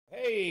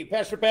Hey,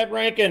 Pastor Pat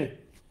Rankin,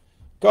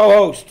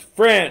 co-host,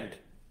 friend,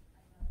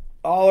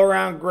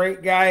 all-around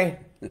great guy,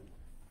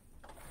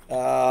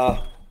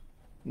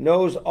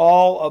 knows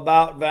all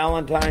about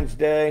Valentine's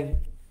Day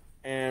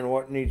and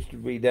what needs to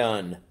be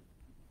done.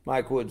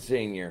 Mike Wood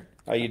Sr.,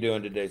 how you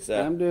doing today,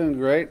 Seth? I'm doing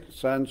great.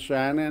 Sun's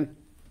shining.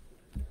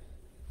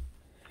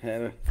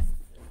 Yeah,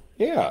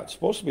 it's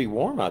supposed to be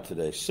warm out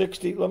today.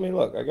 60, let me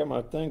look. I got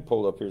my thing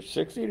pulled up here.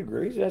 60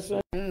 degrees, that's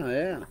it?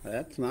 Yeah,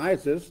 that's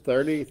nice. It's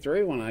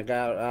 33 when I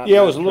got out.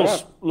 Yeah, it was a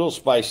little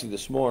spicy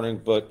this morning,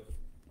 but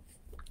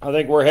I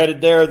think we're headed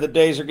there. The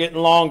days are getting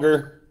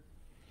longer.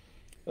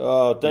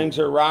 Things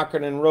are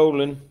rocking and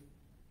rolling.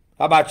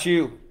 How about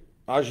you?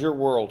 How's your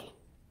world?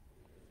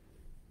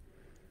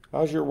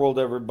 How's your world,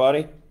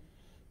 everybody?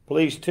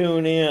 Please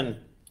tune in.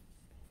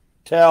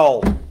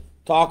 Tell.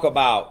 Talk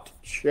about.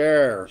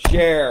 Share.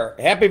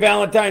 Happy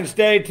Valentine's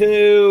Day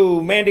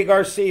to Mandy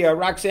Garcia,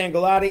 Roxanne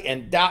Galati,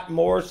 and Dot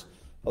Morse,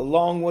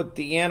 along with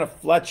Deanna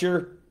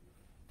Fletcher.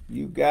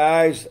 You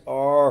guys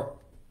are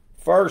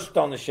first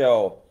on the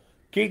show.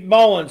 Keith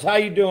Mullins, how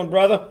you doing,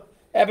 brother?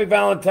 Happy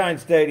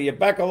Valentine's Day to you.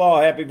 Becca Law,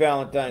 happy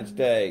Valentine's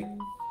Day.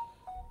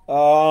 We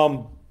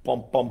got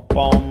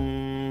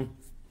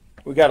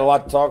a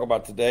lot to talk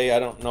about today. I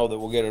don't know that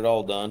we'll get it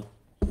all done.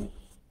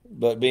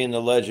 But being the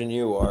legend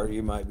you are,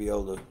 you might be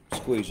able to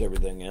squeeze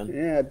everything in.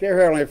 Yeah, dear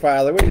Heavenly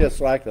Father, we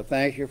just like to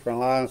thank you for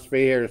allowing us to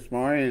be here this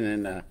morning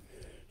and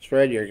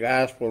spread your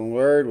gospel and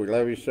word. We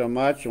love you so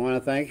much. I want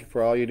to thank you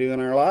for all you do in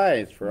our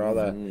lives, for all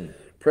the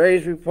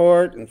praise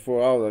report, and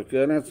for all the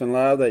goodness and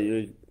love that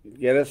you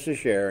get us to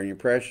share. In your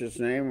precious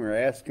name, we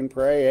ask and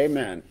pray.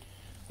 Amen.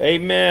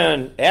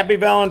 Amen. Happy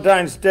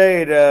Valentine's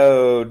Day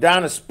to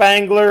Donna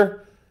Spangler,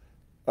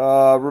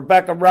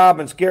 Rebecca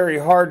Robbins, Gary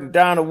Harden,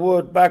 Donna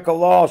Wood, Becca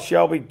Law,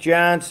 Shelby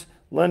Johns,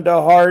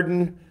 Linda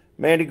Harden,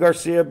 Mandy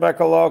Garcia,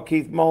 Becca Law,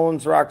 Keith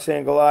Mullins,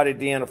 Roxanne Galati,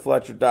 Deanna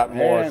Fletcher, Dot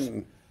Morris,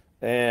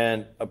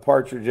 and a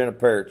partridge in a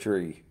pear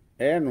tree.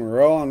 And we're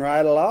rolling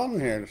right along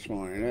here this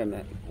morning, isn't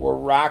it? We're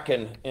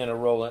rocking and a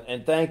rolling.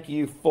 And thank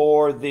you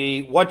for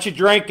the what you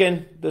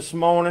drinking this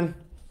morning.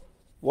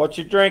 What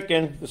you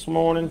drinking this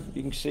morning?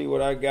 You can see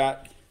what I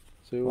got.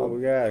 See what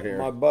we got here.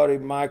 My buddy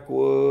Mike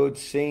Wood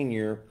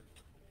Sr.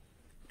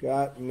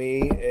 got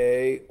me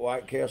a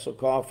White Castle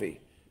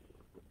coffee,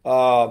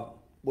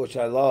 which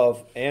I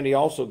love. And he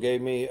also gave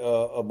me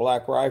a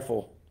Black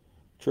Rifle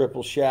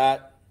triple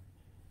shot,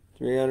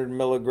 300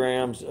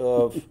 milligrams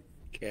of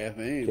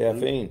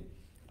caffeine.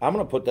 I'm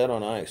going to put that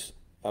on ice.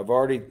 I've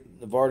already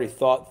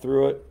thought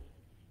through it.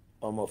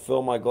 I'm going to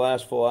fill my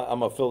glass full. I'm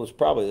going to fill this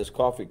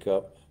coffee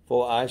cup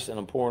full of ice, and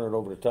I'm pouring it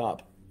over the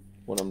top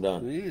when I'm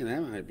done. Man,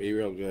 that might be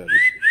real good.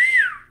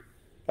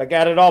 I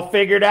got it all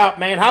figured out,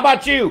 man. How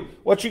about you?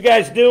 What you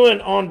guys doing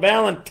on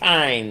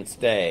Valentine's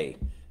Day?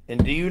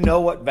 And do you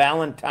know what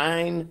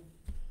Valentine?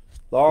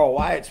 Laurel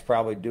Wyatt's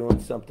probably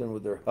doing something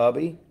with her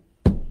hubby.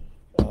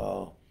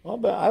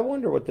 I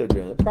wonder what they're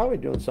doing. They're probably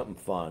doing something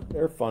fun.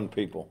 They're fun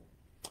people.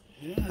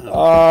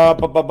 Yeah.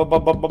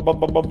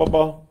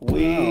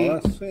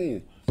 Let's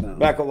see.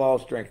 Becca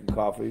Law's drinking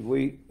coffee.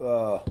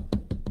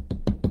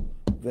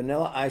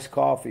 Vanilla iced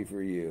coffee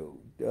for you.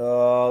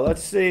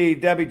 Let's see.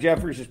 Debbie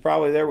Jeffries is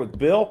probably there with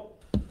Bill.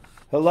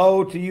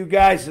 Hello to you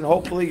guys, and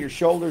hopefully your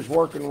shoulder's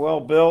working well,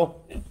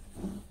 Bill.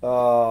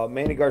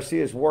 Manny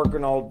Garcia's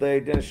working all day.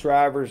 Dennis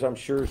Shriver's, I'm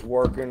sure, is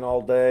working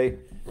all day.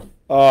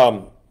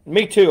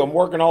 Me too. I'm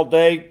working all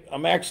day.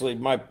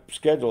 My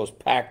schedule is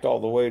packed all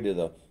the way to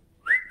the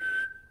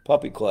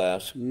puppy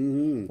class,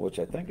 which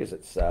I think is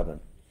at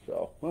 7.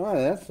 So, well,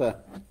 that's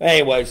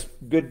anyways,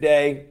 good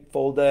day,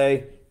 full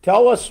day.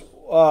 Tell us,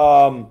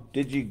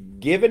 did you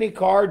give any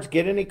cards,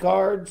 get any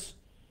cards,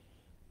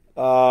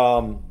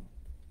 or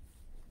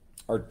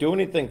do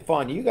anything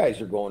fun? You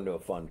guys are going to a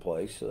fun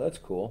place, so that's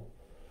cool.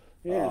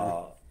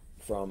 Yeah.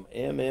 From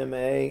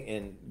MMA,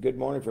 and good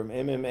morning from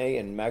MMA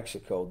in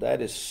Mexico.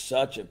 That is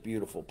such a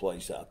beautiful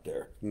place out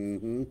there.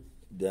 Mm-hmm.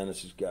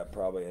 Dennis has got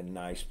probably a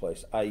nice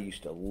place. I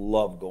used to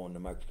love going to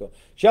Mexico.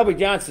 Shelby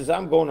John says,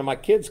 I'm going to my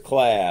kids'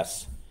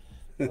 class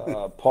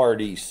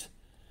parties.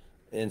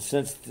 And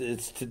since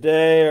it's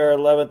today our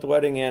 11th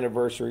wedding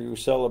anniversary, we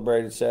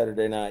celebrated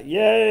Saturday night.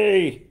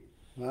 Yay!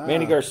 Wow.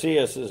 Manny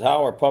Garcia says,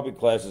 how are puppy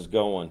classes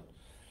going?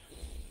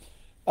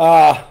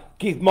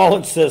 Keith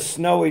Mullins says,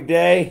 snowy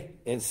day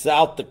in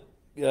South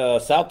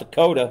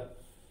Dakota.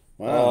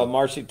 Wow.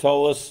 Marcy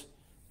Tolis.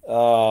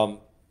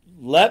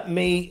 Let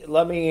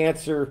me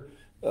answer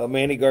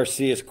Manny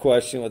Garcia's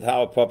question with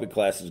how a puppy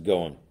class is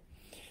going.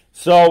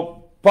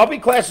 So puppy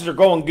classes are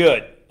going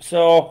good.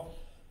 So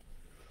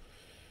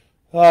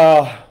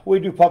we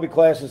do puppy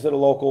classes at a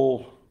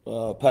local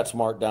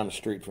PetSmart down the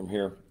street from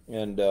here,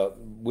 and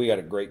we got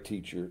a great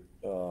teacher.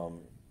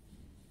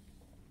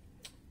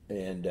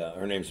 And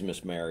her name's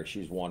Miss Mary.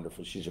 She's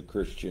wonderful. She's a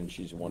Christian.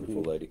 She's a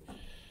wonderful lady.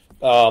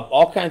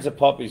 All kinds of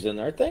puppies in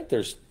there. I think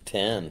there's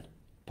 10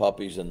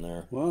 puppies in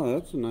there. Wow,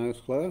 that's a nice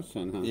class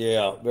then, huh?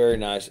 Yeah, very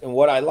nice. And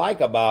what I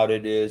like about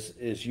it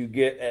is you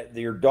get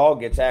your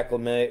dog gets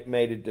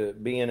acclimated to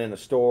being in a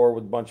store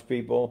with a bunch of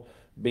people,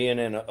 being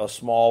in a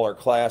smaller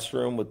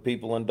classroom with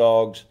people and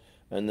dogs,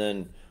 and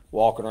then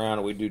walking around,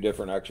 and we do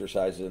different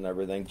exercises and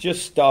everything.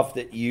 Just stuff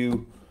that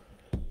you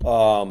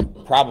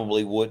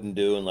probably wouldn't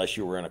do unless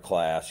you were in a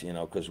class,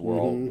 because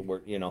we're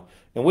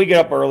and we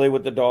get up early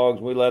with the dogs.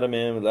 We let them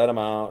in, we let them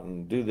out,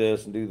 and do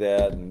this and do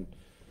that, and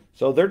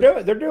so they're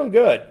doing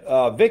good.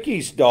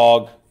 Vicky's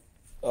dog,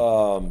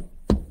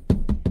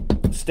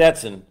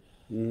 Stetson,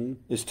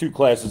 is 2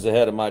 classes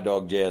ahead of my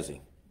dog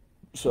Jazzy.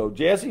 So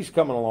Jazzy's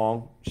coming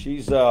along.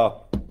 She's I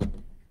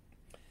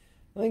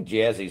think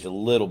Jazzy's a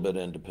little bit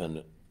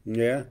independent.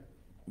 Yeah.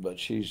 But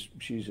she's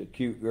a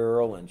cute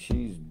girl, and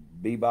she's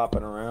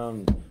bebopping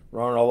around,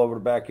 running all over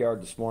the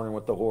backyard this morning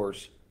with the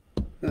horse.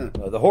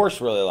 The horse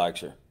really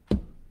likes her.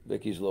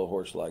 Vicky's little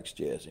horse likes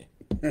Jazzy.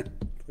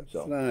 That's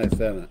nice,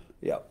 isn't it?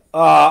 Yeah.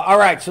 All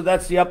right, so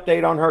that's the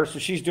update on her. So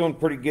she's doing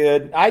pretty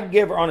good. I'd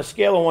give her, on a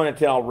scale of 1 to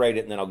 10, I'll rate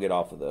it, and then I'll get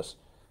off of this.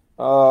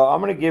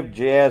 I'm going to give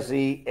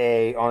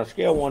Jazzy on a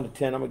scale of 1 to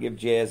 10, I'm going to give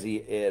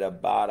Jazzy at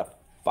about a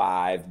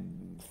 5,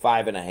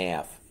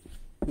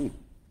 5.5.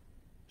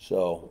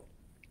 So,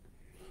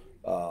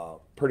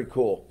 pretty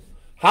cool.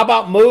 How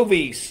about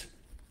movies?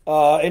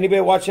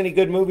 Anybody watch any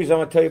good movies? I'm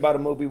going to tell you about a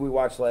movie we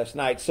watched last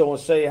night. So I want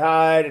to say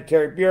hi to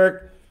Terry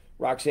Bjork,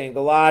 Roxanne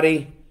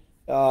Galati,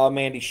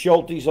 Mandy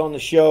Schulte's on the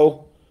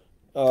show.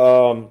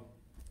 Man,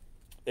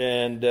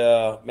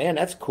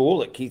 that's cool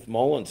that Keith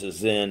Mullins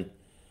is in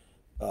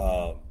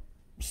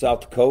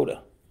South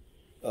Dakota.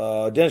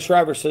 Dennis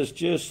Shriver says,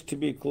 just to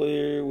be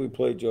clear, we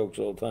play jokes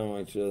all the time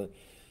on each other.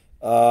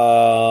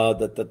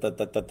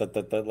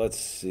 Let's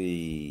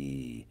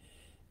see.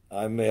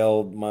 I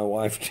mailed my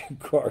wife 2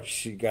 cards.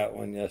 She got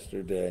one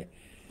yesterday.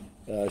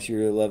 She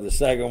really loved the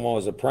second one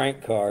was a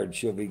prank card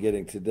she'll be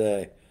getting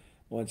today.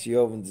 Once she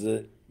opens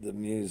it, the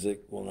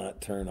music will not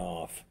turn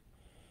off.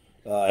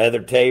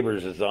 Heather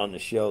Tabers is on the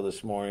show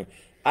this morning.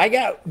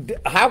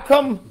 How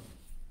come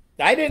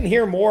I didn't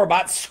hear more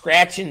about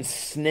scratch and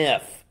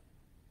sniff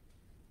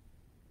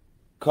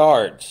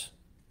cards?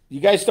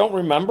 You guys don't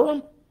remember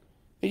them?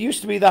 It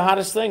used to be the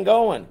hottest thing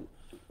going.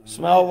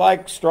 Smell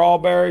like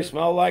strawberry,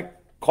 smell like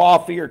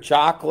coffee or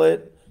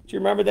chocolate. Do you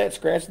remember that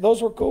scratch?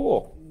 Those were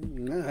cool.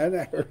 No, I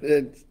never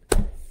did.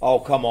 Oh,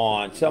 come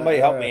on. Somebody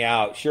help me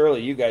out.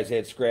 Surely you guys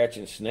had scratch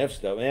and sniff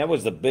stuff. Man, that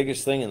was the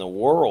biggest thing in the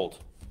world.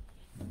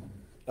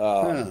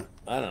 I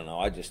don't know.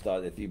 I just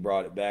thought if you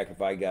brought it back,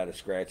 if I got a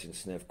scratch and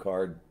sniff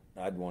card,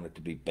 I'd want it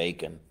to be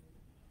bacon.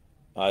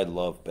 I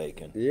love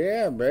bacon.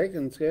 Yeah,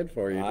 bacon's good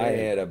for you. I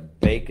had a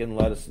bacon,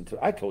 lettuce, and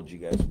I told you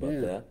guys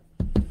about that.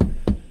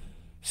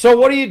 So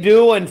what are you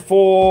doing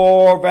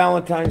for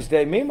Valentine's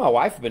Day? Me and my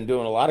wife have been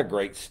doing a lot of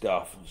great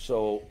stuff.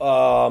 So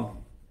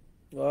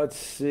let's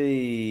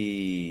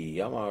see.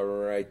 I'm going to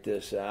write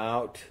this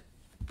out.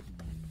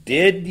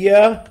 Did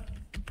you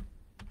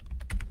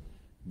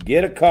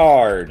get a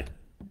card?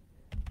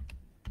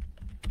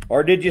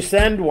 Or did you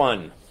send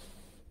one?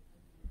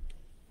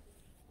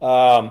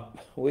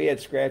 We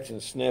had scratch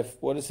and sniff.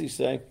 What does he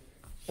say?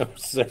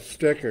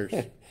 Stickers.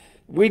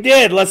 We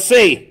did. Let's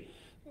see.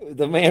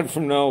 The Man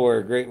from Nowhere,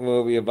 a great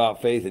movie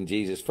about faith in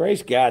Jesus.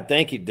 Praise God.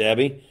 Thank you,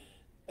 Debbie.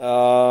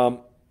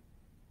 Bible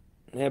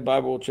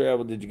will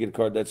travel. Did you get a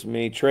card? That's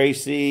me.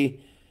 Tracy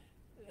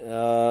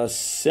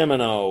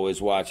Semino is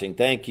watching.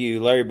 Thank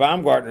you. Larry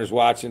Baumgartner's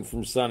watching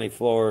from sunny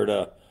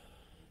Florida.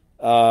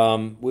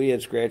 We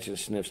had scratch and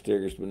sniff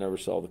stickers, but never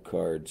saw the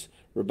cards.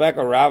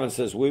 Rebecca Robbins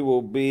says, we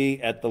will be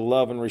at the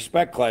Love and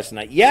Respect class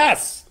tonight.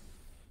 Yes!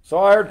 So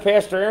I heard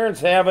Pastor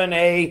Aaron's having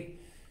a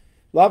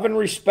Love and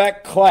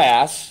Respect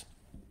class,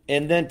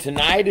 and then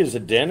tonight is a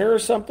dinner or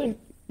something,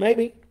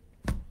 maybe?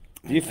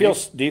 Do you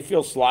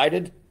feel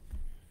slighted?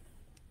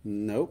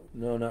 Nope.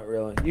 No, not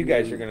really. You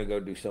guys are going to go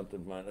do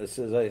something fun. This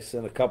says I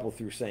sent a couple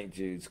through St.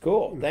 Jude's.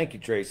 Cool. Thank you,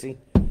 Tracy.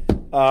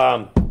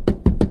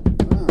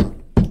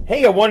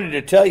 Hey, I wanted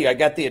to tell you, I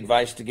got the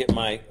advice to get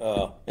my,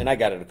 and I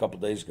got it a couple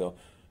days ago,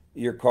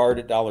 your card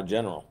at Dollar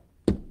General.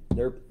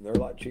 They're a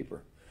lot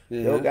cheaper.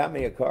 Yeah. Bill got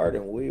me a card,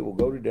 and we will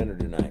go to dinner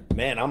tonight.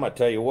 Man, I'm going to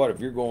tell you what, if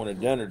you're going to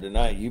dinner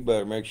tonight, you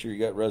better make sure you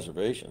got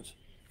reservations.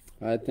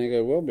 I think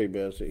it will be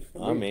busy.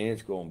 I mean,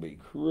 it's going to be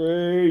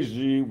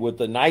crazy with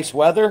the nice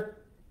weather.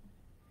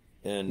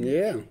 And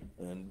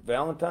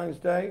Valentine's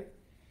Day.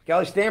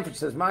 Kelly Stanford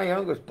says, my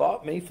youngest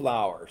bought me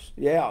flowers.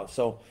 Yeah,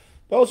 so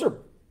those are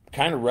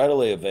kind of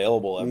readily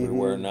available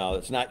everywhere now.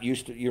 It's not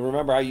used to. You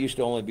remember I used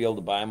to only be able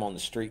to buy them on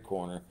the street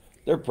corner.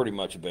 They're pretty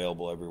much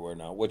available everywhere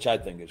now, which I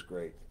think is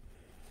great.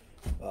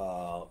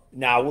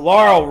 Now,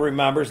 Laurel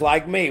remembers,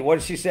 like me. What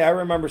did she say? I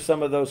remember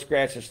some of those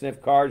scratch and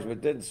sniff cards, but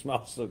it didn't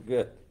smell so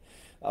good.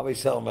 I'll be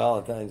selling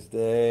Valentine's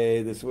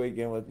Day this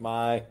weekend with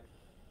my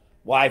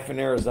wife in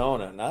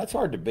Arizona. Now, that's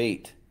hard to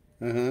beat.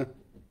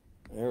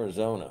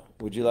 Arizona.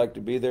 Would you like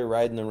to be there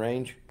riding the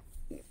range?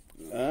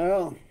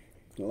 Well,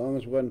 as long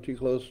as it wasn't too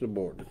close to the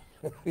border.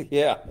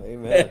 Yeah,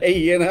 amen. Hey,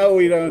 you know,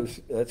 we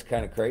don't. That's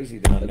kind of crazy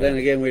down But there. then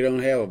again, we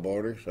don't have a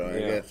border, so I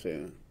guess,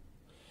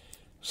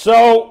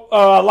 So,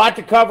 a lot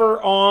to cover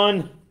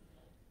on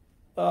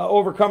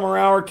Overcomer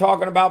Hour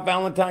talking about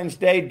Valentine's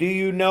Day. Do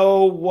you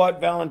know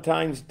what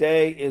Valentine's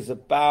Day is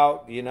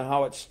about? Do you know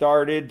how it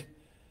started?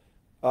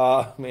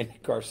 Mandy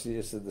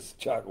Garcia said this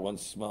chocolate one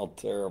smelled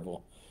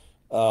terrible.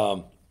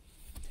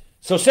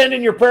 So send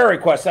in your prayer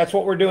requests. That's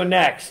what we're doing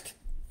next.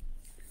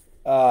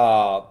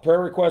 Prayer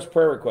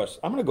requests.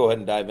 I'm going to go ahead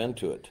and dive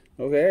into it.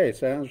 Okay,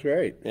 sounds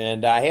great.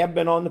 And I have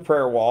been on the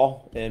prayer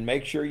wall, and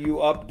make sure you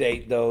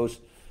update those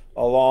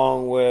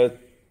along with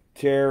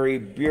Terry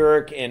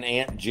Burek and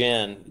Aunt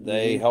Jen.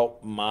 They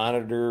help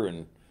monitor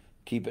and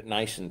keep it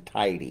nice and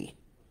tidy.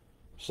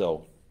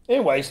 So,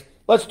 anyways,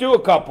 let's do a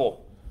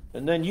couple.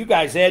 And then you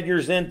guys add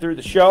yours in through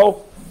the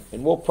show,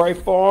 and we'll pray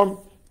for them,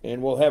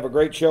 and we'll have a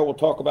great show. We'll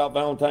talk about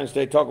Valentine's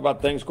Day, talk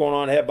about things going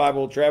on at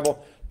Bible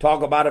Travel,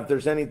 talk about if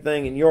there's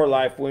anything in your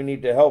life we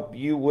need to help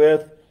you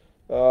with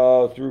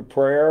through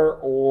prayer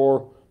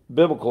or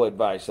biblical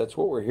advice. That's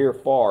what we're here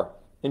for.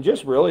 And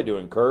just really to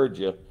encourage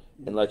you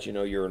and let you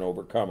know you're an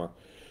overcomer.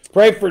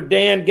 Pray for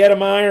Dan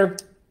Gettemeyer.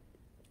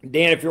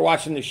 Dan, if you're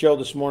watching the show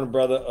this morning,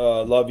 brother,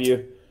 love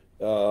you.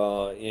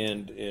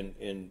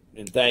 And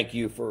thank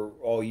you for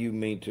all you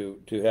mean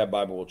to have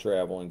Bible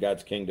Travel and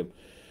God's Kingdom.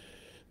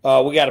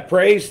 We got to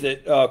praise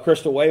that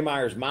Crystal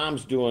Waymeyer's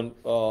mom's doing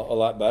a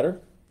lot better.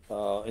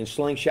 And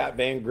Slingshot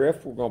Van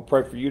Griff, we're going to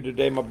pray for you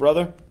today, my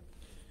brother.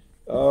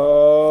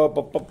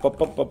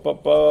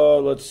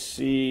 Let's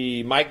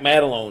see. Mike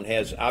Madelone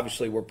has,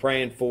 obviously, we're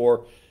praying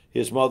for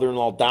his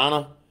mother-in-law,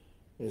 Donna,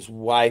 his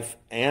wife,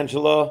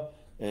 Angela,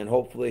 and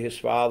hopefully his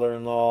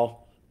father-in-law,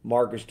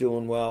 Mark, is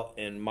doing well.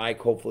 And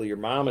Mike, hopefully your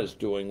mom is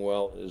doing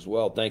well as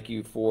well. Thank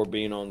you for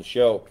being on the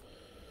show.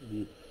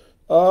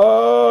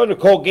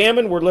 Nicole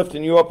Gammon, we're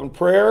lifting you up in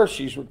prayer.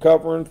 She's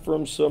recovering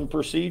from some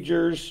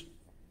procedures.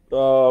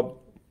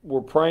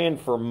 We're praying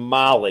for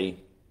Molly.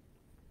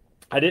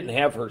 I didn't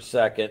have her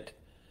second.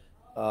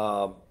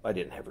 I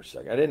didn't have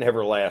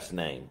her last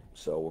name.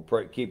 So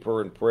we'll keep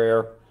her in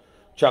prayer.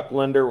 Chuck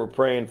Linder, we're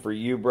praying for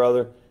you,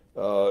 brother.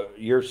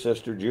 Your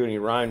sister, Junie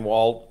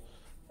Reinwald.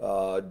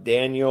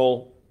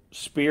 Daniel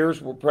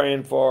Spears, we're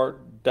praying for.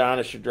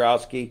 Donna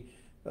Shadrowski,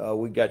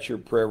 we got your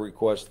prayer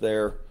request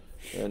there.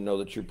 And know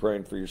that you're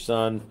praying for your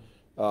son.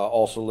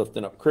 Also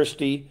lifting up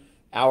Christy.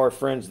 Our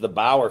friends, the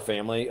Bauer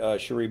family.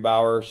 Cherie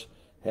Bowers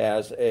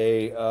has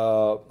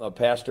a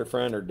pastor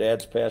friend, her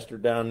dad's pastor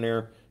down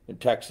there in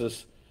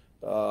Texas,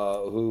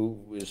 who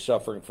is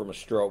suffering from a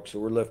stroke. So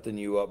we're lifting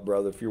you up,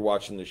 brother. If you're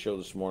watching the show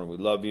this morning, we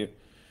love you,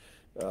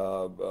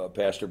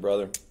 pastor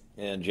brother.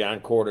 And John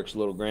Cordick's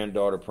little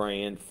granddaughter,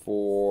 praying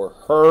for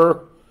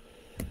her.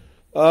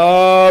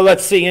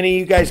 Let's see. Any of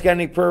you guys got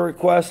any prayer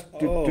requests?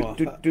 How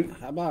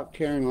about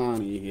Karen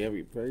Lonnie? Have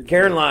you prayed?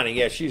 Karen Lonnie,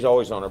 yeah, she's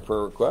always on her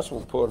prayer request.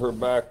 We'll put her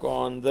back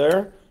on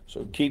there.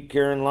 So keep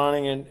Karen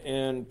Lonnie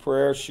in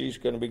prayer. She's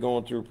going to be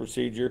going through a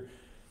procedure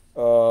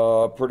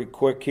pretty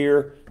quick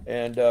here.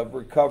 And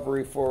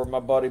recovery for my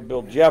buddy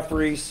Bill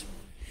Jeffries.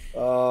 Pray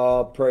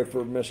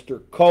for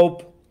Mr.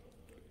 Cope.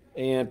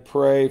 And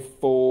pray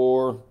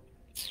for...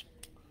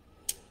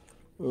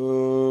 and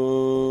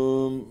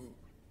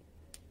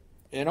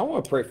I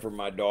want to pray for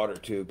my daughter,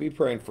 too. Be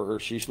praying for her.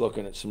 She's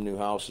looking at some new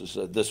houses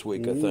this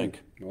week, I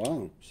think.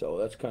 Wow. So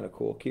that's kind of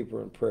cool. Keep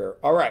her in prayer.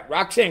 All right.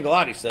 Roxanne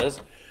Galati says,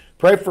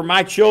 pray for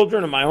my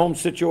children and my home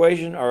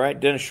situation. All right.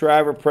 Dennis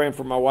Shriver, praying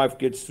for my wife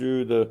gets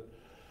through the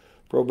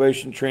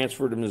probation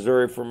transfer to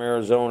Missouri from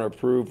Arizona,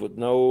 approved with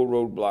no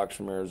roadblocks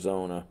from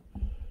Arizona.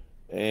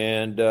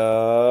 And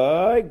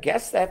I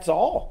guess that's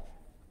all.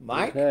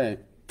 Mike,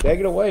 take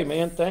it away,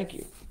 man. Thank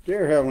you.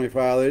 Dear Heavenly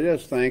Father,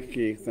 just thank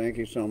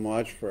you so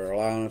much for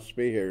allowing us to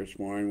be here this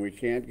morning. We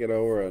can't get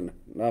over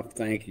enough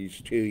thank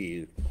yous to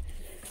you.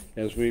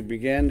 As we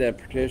begin to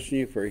petition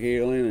you for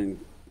healing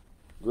and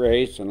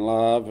grace and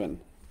love,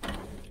 and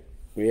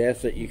we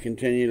ask that you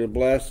continue to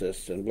bless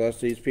us and bless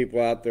these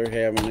people out there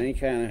having any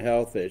kind of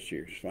health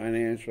issues,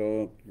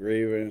 financial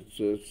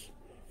grievances.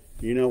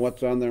 You know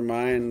what's on their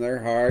mind,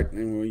 their heart,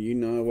 and you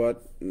know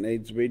what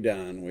needs to be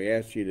done. We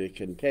ask you to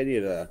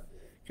continue to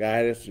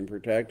guide us and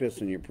protect us.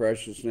 In your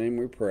precious name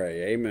we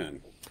pray.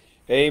 Amen.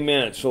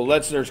 Amen. So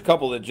there's a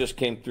couple that just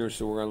came through,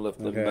 so we're going to lift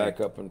them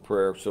back up in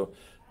prayer. So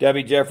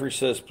Debbie Jeffrey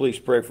says, please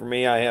pray for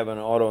me. I have an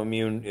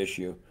autoimmune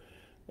issue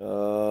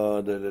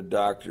that the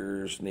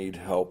doctors need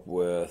help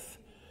with.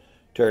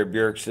 Terry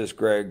Burek says,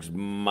 Greg's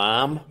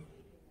mom,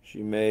 she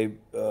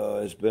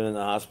has been in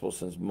the hospital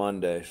since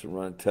Monday, so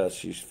running tests.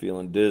 She's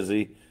feeling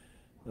dizzy.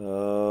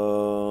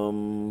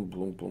 Boom,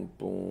 boom,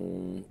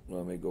 boom.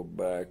 Let me go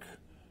back.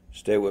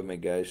 Stay with me,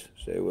 guys.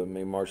 Stay with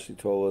me. Marcy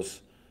told us,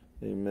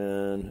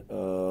 amen.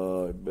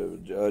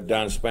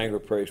 Donna Spangler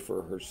prays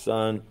for her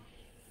son.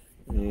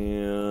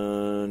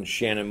 And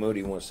Shannon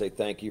Moody wants to say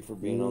thank you for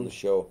being on the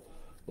show,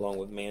 along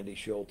with Mandy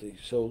Schulte.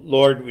 So,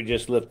 Lord, we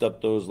just lift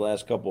up those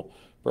last couple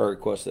prayer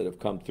requests that have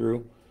come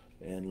through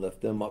and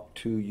lift them up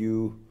to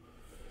you.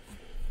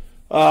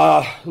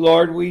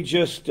 Lord, we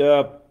just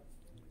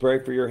pray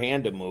for your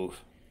hand to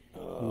move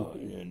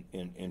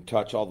and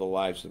touch all the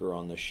lives that are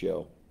on this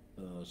show.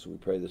 So we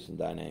pray this in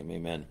thy name.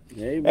 Amen.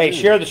 Amen. Hey,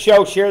 share the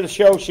show.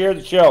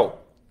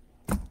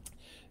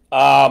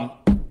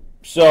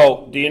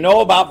 So, do you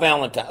know about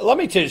Valentine's? Let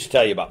me just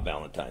tell you about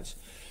Valentine's.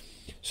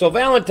 So,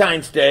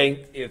 Valentine's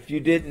Day, if you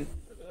didn't,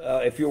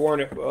 if you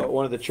weren't at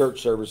one of the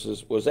church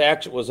services, was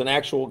an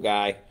actual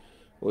guy,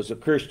 was a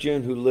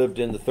Christian who lived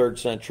in the 3rd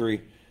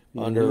century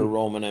under the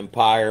Roman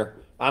Empire.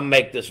 I'll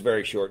make this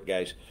very short,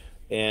 guys.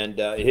 And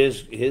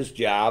his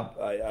job,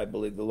 I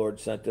believe the Lord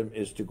sent him,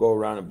 is to go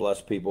around and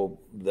bless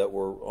people that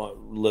were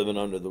living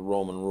under the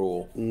Roman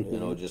rule.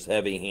 Just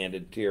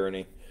heavy-handed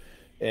tyranny.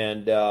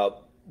 And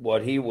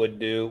what he would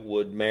do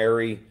would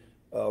marry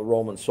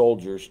Roman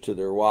soldiers to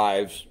their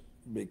wives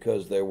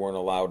because they weren't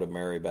allowed to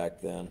marry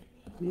back then.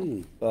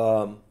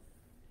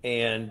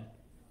 And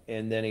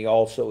then he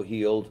also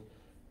healed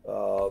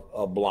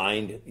a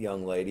blind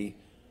young lady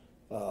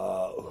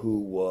who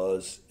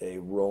was a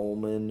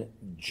Roman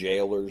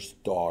jailer's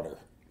daughter.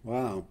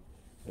 Wow.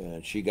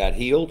 And she got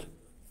healed,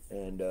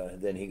 and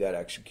then he got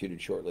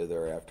executed shortly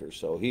thereafter.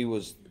 So he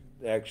was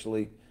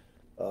actually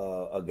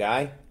a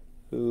guy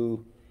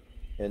who,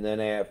 and then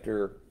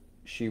after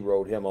she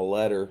wrote him a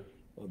letter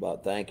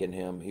about thanking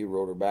him, he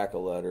wrote her back a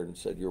letter and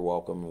said, "You're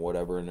welcome," and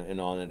whatever,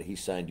 and on it he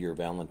signed "Your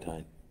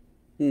Valentine."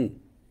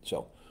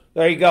 So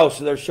there you go.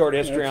 So there's short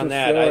history on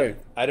that.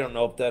 I don't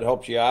know if that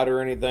helps you out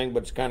or anything,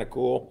 but it's kind of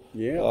cool.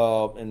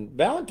 Yeah. And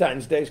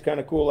Valentine's Day is kind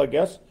of cool, I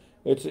guess.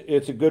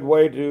 It's a good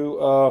way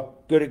to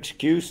good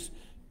excuse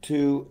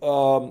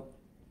to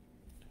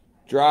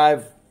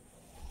drive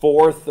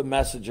forth the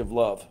message of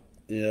love.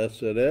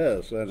 Yes, it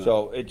is.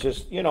 So it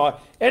just,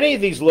 any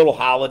of these little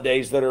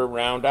holidays that are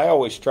around, I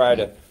always try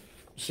to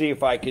see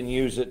if I can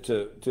use it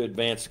to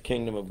advance the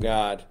kingdom of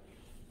God.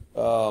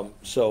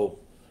 So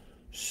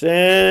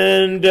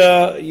send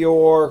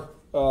your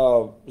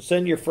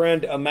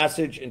friend a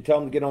message and tell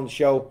them to get on the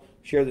show.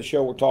 Share the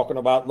show. We're talking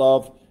about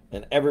love,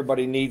 and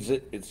everybody needs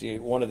it. It's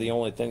one of the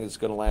only things that's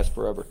going to last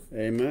forever.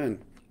 Amen.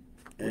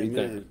 What do you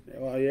think?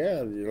 Well,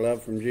 yeah, your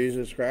love from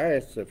Jesus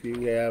Christ. If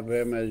you have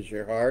him as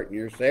your heart and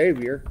your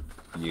Savior,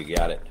 you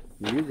got it.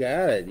 You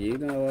got it. You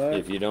know what?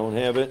 If you don't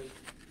have it,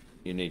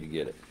 you need to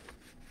get it.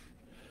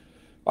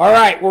 All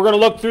right, we're going to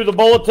look through the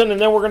bulletin, and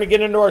then we're going to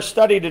get into our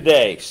study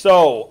today.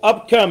 So,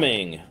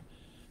 upcoming.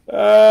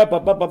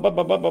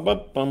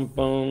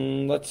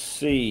 Let's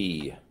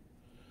see.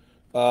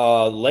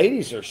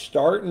 Ladies are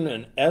starting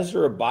an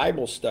Ezra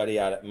Bible study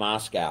out at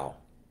Moscow.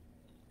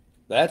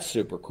 That's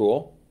super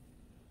cool.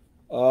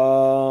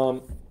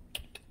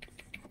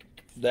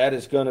 That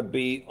is going to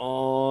be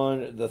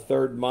on the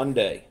 3rd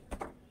Monday,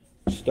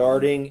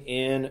 starting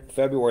in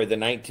February the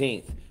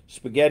 19th.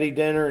 Spaghetti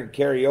dinner and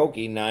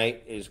karaoke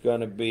night is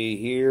going to be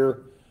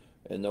here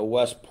in the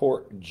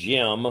Westport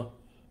Gym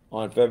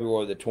on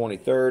February the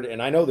 23rd.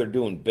 And I know they're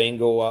doing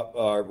bingo up,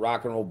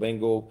 rock and roll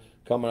bingo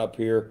coming up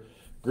here.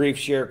 Grief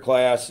share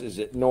class is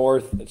at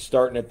North. It's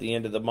starting at the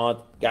end of the month.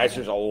 Guys,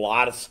 there's a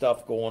lot of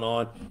stuff going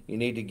on. You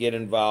need to get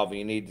involved.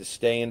 You need to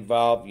stay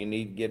involved. You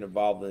need to get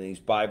involved in these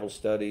Bible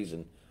studies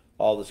and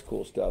all this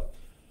cool stuff.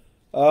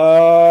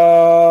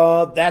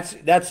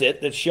 That's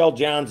it. That's Shell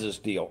Johns'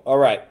 deal. All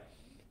right.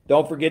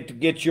 Don't forget to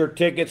get your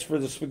tickets for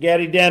the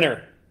spaghetti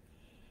dinner.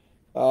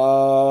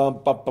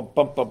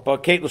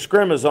 Caitlin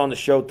Scrim is on the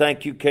show.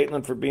 Thank you,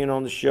 Caitlin, for being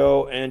on the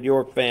show and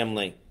your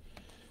family.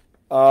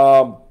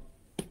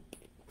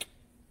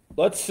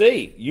 Let's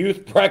see.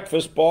 Youth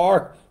Breakfast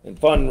Bar and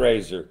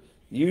Fundraiser.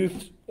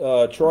 Youth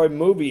Troy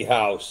Movie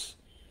House.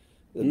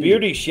 The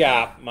Beauty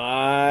Shop.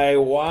 My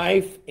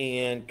wife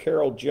and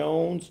Carol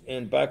Jones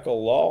and Becca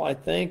Law, I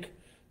think,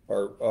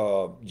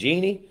 or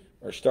Jeannie,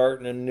 are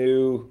starting a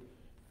new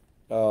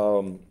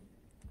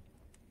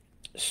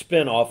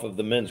spin-off of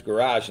the Men's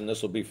Garage, and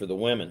this will be for the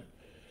women.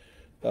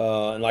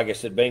 And like I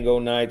said, bingo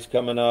night's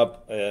coming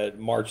up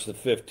March the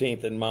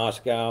 15th in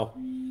Moscow.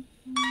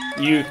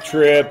 Youth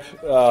trip,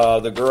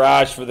 the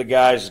garage for the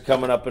guys is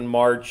coming up in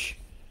March.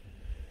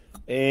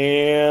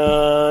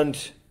 And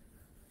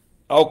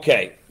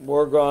okay,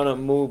 we're gonna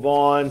move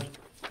on.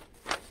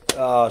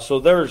 So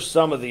there's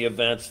some of the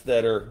events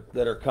that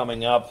are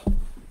coming up,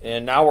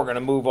 and now we're gonna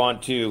move on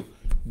to,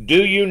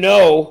 do you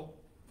know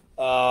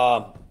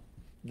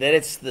that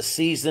it's the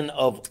season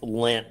of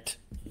Lent?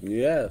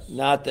 Yes.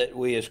 Not that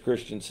we as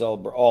Christians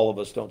celebrate, all of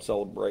us don't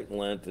celebrate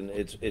Lent, and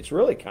it's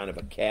really kind of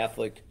a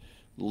Catholic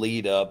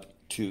lead up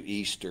to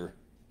Easter.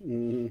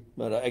 Mm-hmm.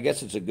 But I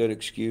guess it's a good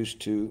excuse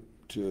to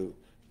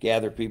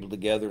gather people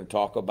together and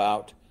talk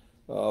about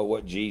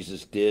what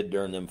Jesus did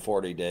during them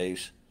 40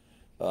 days.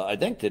 I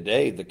think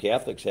today the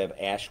Catholics have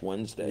Ash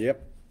Wednesday.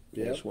 Yep.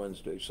 Ash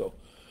Wednesday. So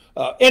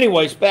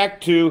anyways,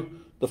 back to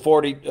the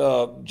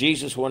 40.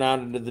 Jesus went out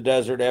into the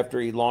desert after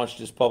he launched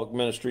his public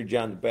ministry.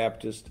 John the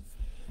Baptist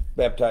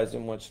baptized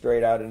him, went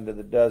straight out into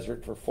the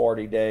desert for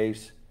 40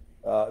 days.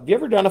 Have you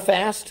ever done a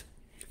fast?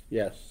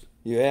 Yes.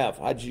 You have.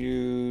 How'd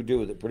you do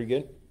with it? Pretty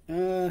good?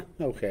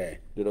 Okay.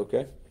 Did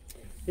okay?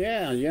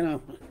 Yeah,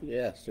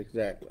 yes,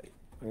 exactly.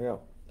 Yeah.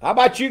 How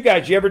about you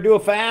guys? You ever do a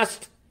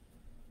fast?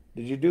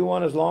 Did you do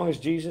one as long as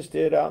Jesus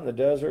did out in the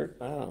desert?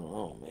 I don't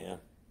know, man.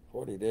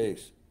 40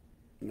 days.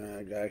 No,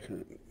 I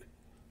couldn't.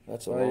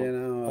 That's a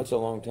long, that's a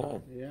long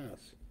time.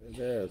 Yes, it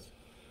is.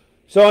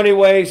 So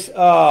anyways,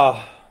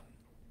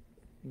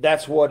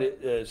 that's what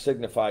it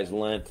signifies.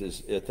 Lent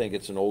is, I think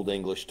it's an Old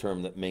English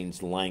term that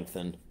means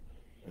lengthen,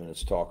 and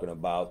it's talking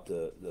about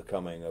the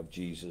coming of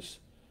Jesus,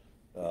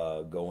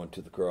 going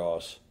to the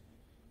cross,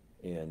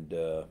 and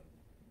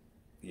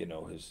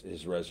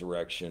his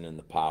resurrection and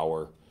the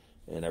power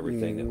and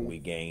everything that we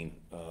gain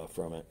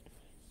from it.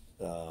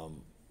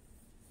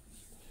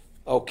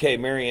 Okay,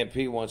 Mary Ann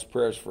P. wants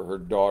prayers for her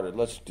daughter.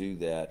 Let's do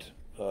that.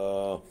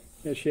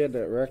 Yeah, she had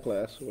that wreck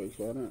last week,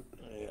 wasn't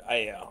it?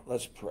 Yeah,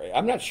 let's pray.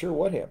 I'm not sure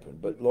what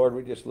happened, but Lord,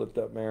 we just lift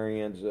up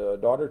Mary Ann's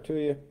daughter to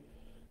you,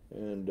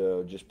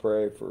 and just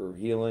pray for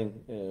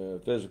healing,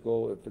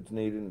 physical if it's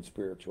needed, and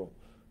spiritual.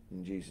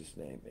 In Jesus'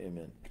 name,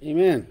 amen.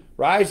 Amen.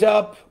 Rise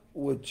Up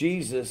with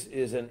Jesus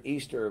is an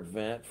Easter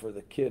event for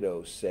the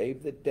kiddos.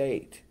 Save the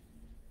date.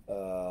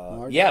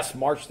 Yes,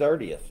 March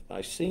 30th.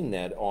 I seen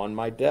that on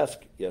my desk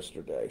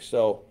yesterday.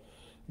 So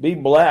be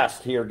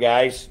blessed here,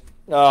 guys.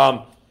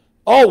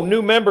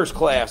 New members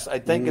class, I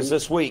think, is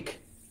this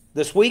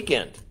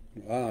weekend.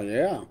 Oh,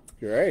 yeah.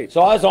 Great.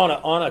 So I was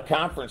on a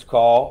conference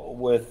call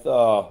with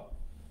our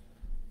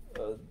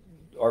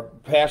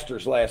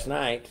pastors last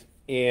night,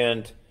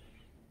 and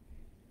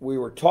we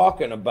were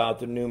talking about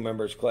the new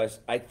members class.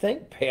 I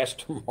think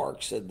Pastor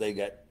Mark said they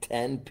got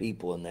 10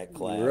 people in that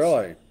class.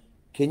 Really?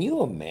 Can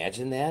you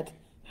imagine that?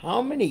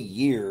 How many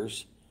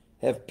years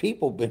have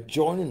people been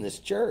joining this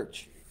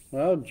church?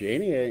 Well,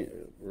 Jeannie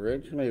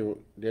originally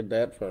did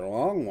that for a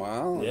long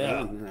while.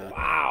 Yeah. And,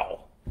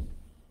 Wow.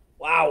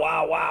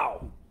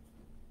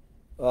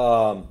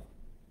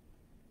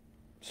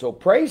 So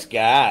praise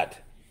God.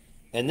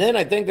 And then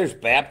I think there's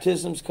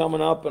baptisms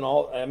coming up and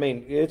all. I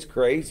mean, it's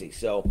crazy.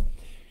 So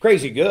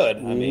crazy good.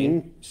 I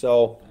mean,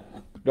 so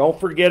don't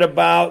forget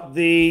about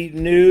the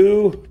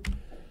new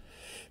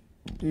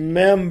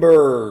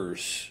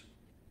members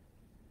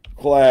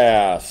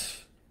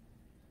class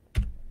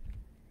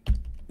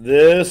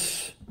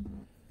this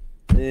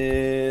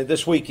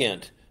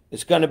weekend.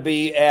 It's going to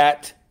be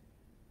at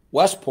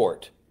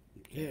Westport.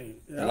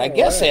 And I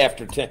guess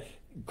after 10,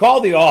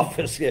 call the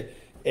office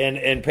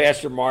and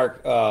Pastor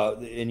Mark,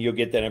 and you'll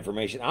get that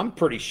information. I'm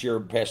pretty sure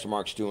Pastor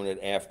Mark's doing it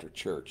after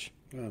church.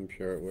 I'm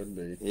sure it would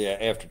be. Yeah,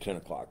 after 10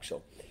 o'clock.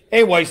 So,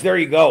 anyways, there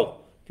you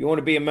go. If you want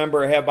to be a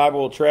member of Have Bible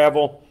Will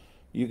Travel,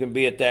 you can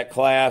be at that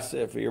class.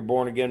 If you're a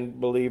born-again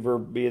believer,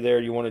 be there.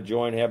 You want to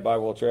join Have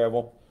Bible Will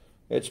Travel.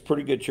 It's a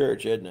pretty good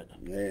church, isn't it?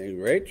 Yeah,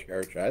 great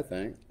church, I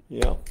think.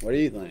 Yeah. What do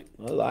you think?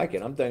 I like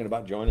it. I'm thinking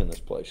about joining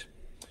this place.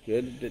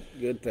 Good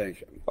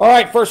thinking. All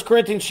right, 1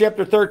 Corinthians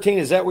chapter 13.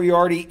 Is that where you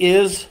already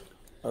is?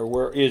 Or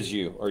where is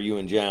you? Are you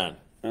in John?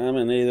 I'm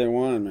in either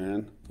one,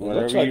 man.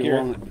 Looks like you're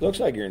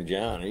in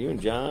John. Are you in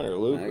John or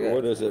Luke? Or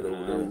what is it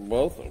over there?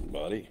 Both of them,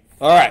 buddy.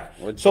 All right.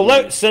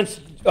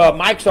 Since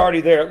Mike's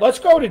already there, let's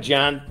go to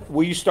John.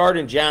 Will you start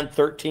in John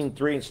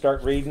 13:3 and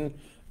start reading?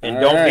 And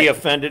don't be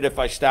offended if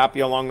I stop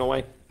you along the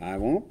way. I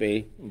won't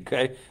be.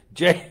 Okay.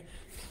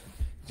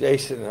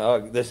 Jason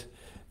Hugg.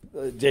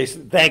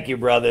 Jason, thank you,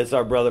 brother. It's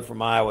our brother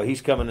from Iowa.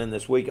 He's coming in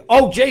this week.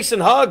 Oh, Jason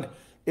Hugg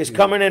is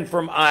coming in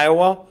from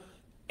Iowa,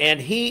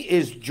 and he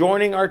is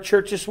joining our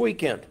church this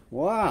weekend.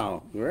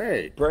 Wow,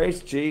 great.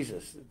 Praise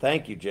Jesus.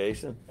 Thank you,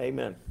 Jason.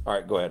 Amen. All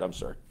right, go ahead. I'm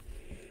sorry.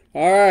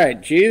 All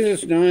right.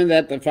 Jesus, knowing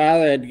that the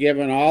Father had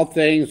given all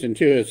things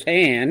into his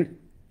hand,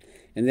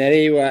 and that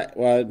he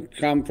would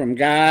come from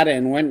God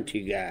and went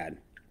to God,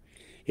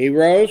 he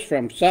rose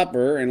from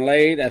supper and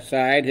laid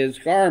aside his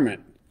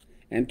garment,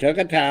 and took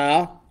a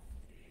towel,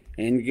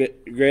 and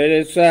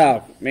girded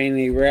himself, meaning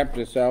he wrapped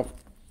his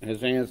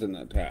hands in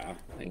the towel.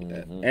 Like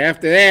that.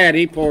 After that,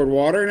 he poured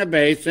water in a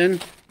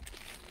basin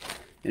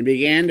and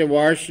began to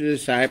wash the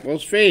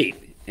disciples' feet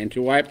and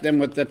to wipe them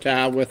with the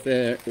towel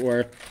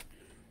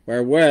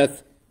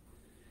wherewith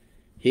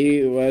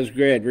he was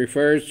girded.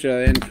 Refers to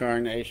the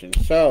incarnation.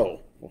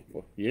 So,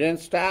 you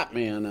didn't stop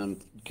me on them.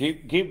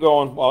 Keep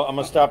going. Well, I'm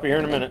going to stop you here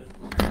in a minute.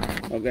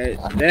 Okay.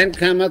 Then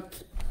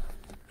cometh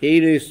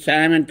he to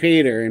Simon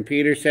Peter, and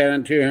Peter said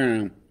unto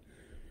him,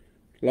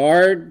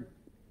 Lord,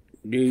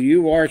 do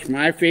you wash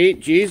my feet?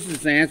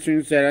 Jesus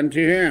answering said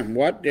unto him,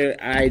 What do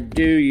I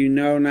do you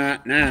know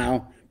not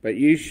now, but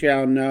you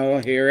shall know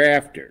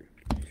hereafter.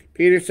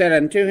 Peter said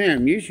unto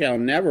him, You shall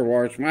never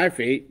wash my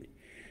feet.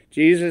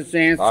 Jesus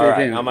answered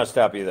him. I'm going to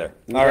stop you there.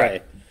 All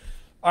right.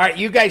 All right,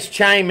 you guys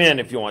chime in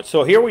if you want.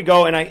 So here we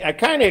go, and I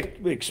kind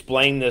of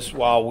explained this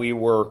while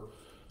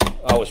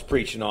I was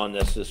preaching on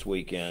this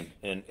weekend,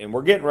 and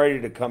we're getting ready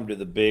to come to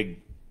the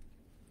big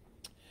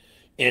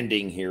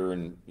ending here,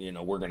 and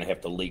we're going to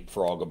have to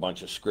leapfrog a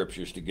bunch of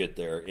scriptures to get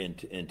there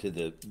into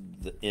the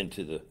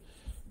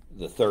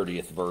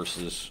 30th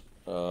verses.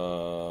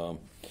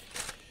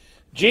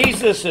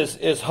 Jesus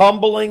is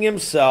humbling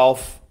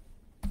himself,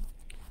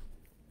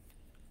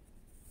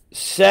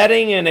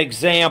 setting an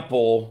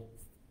example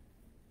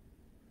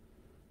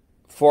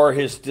for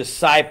his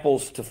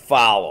disciples to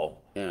follow.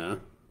 Yeah.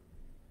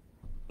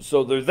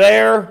 So they're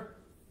there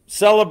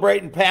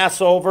celebrating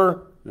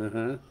Passover.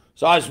 Uh-huh.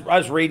 So I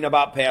was reading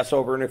about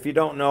Passover, and if you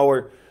don't know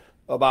or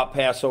about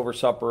Passover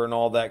supper and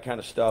all that kind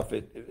of stuff,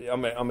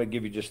 I'm going to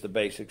give you just the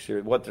basics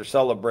here. What they're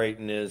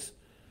celebrating is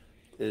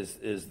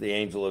is the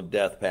angel of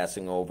death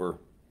passing over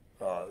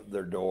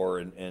their door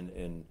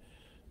and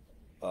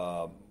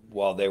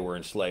while they were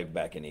enslaved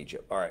back in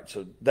Egypt. All right,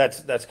 so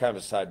that's kind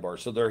of a sidebar.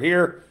 So they're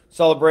here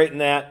celebrating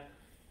that.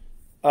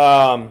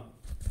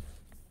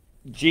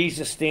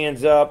 Jesus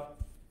stands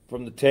up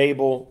from the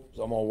table.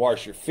 So I'm going to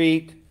wash your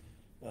feet.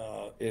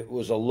 It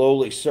was a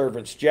lowly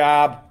servant's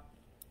job.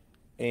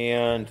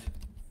 And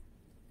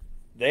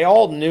they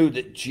all knew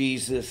that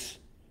Jesus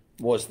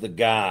was the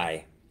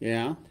guy.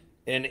 Yeah.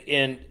 And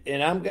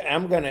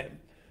I'm gonna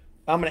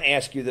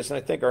ask you this, and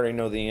I think I already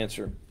know the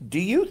answer. Do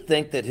you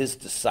think that his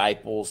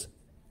disciples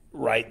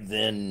right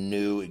then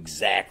knew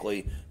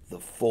exactly the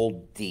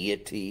full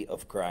deity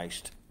of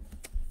Christ?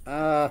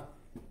 No.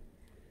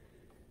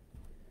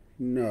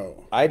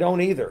 I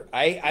don't either.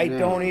 I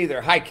don't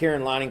either. Hi,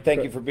 Karen Lining.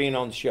 Thank you for being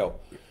on the show.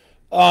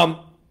 And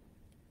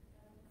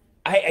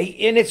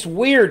it's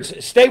weird.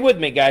 Stay with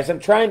me, guys.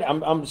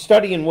 I'm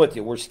studying with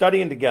you. We're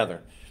studying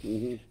together.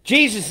 Mm-hmm.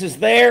 Jesus is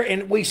there,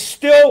 and we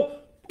still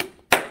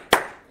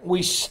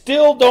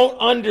don't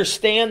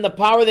understand the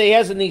power that he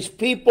has, and these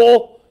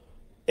people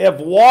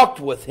have walked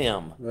with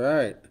him.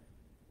 Right.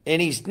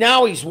 And he's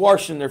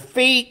washing their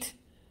feet.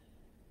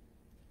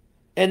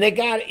 And they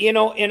got,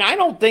 and I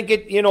don't think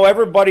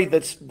everybody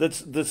that's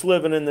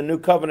living in the new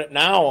covenant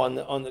now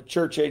on the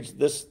church age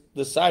this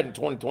side in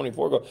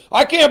 2024 go,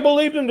 I can't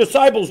believe them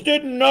disciples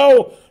didn't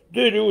know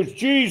that it was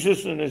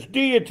Jesus and his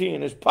deity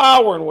and his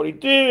power and what he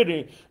did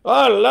and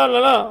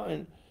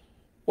And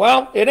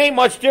well, it ain't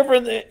much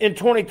different in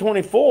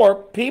 2024.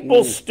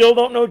 People still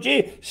don't know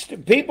Jesus.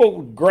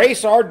 People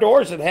grace our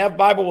doors and have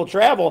Bible will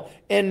travel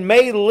and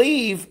may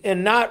leave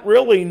and not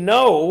really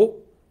know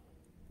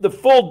the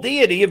full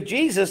deity of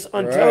Jesus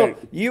until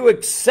you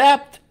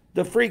accept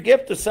the free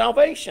gift of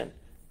salvation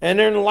and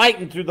they're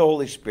enlightened through the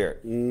Holy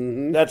Spirit.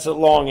 Mm-hmm. That's a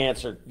long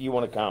answer. You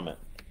want to comment?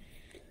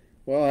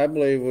 Well, I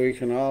believe we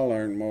can all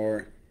learn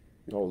more.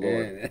 Oh,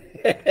 Lord.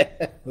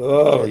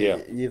 Oh, yeah.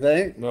 You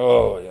think?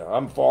 Oh, yeah.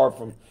 I'm far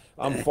from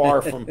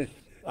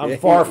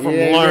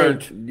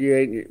learned. You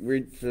ain't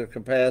reached the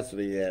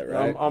capacity yet,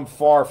 right? I'm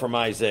far from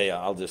Isaiah.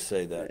 I'll just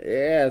say that.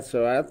 Yeah,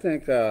 so I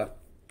think the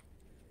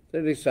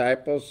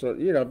disciples,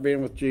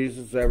 being with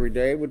Jesus every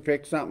day, would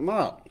pick something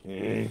up.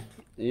 Mm.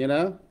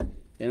 And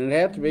it'd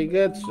have to be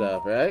good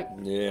stuff, right?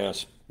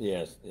 Yes,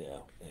 yeah,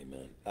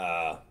 amen.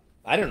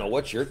 I don't know.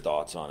 What's your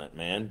thoughts on it,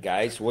 man?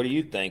 Guys, what are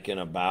you thinking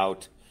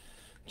about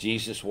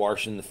Jesus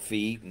washing the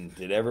feet? And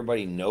did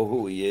everybody know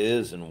who he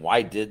is? And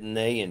why didn't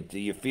they? And do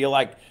you feel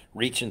like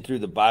reaching through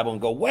the Bible and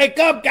go, wake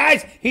up,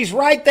 guys, he's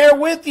right there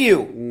with you.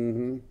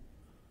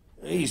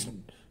 Mm-hmm. He's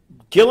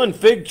killing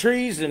fig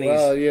trees and he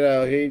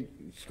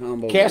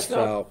humbled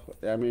himself.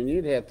 I mean,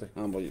 you'd have to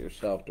humble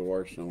yourself to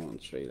wash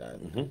someone's feet, I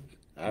think.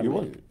 Mm-hmm. You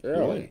would.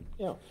 Really?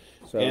 Yeah.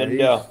 So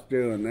he's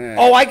doing that.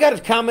 Oh, I got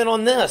to comment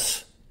on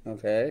this.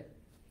 Okay.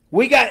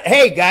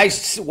 Hey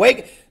guys,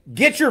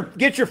 get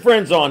your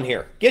friends on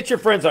here. Get your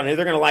friends on here.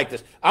 They're going to like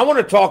this. I want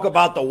to talk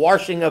about the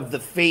washing of the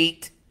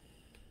feet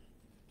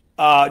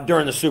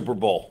during the Super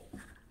Bowl.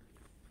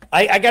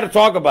 I got to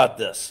talk about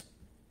this.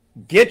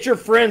 Get your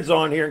friends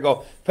on here and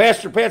go,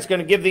 Pastor Pat's going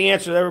to give the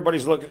answer that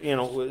everybody's looking,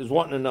 is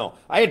wanting to know.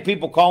 I had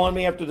people calling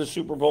me after the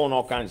Super Bowl and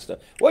all kinds of stuff.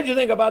 What did you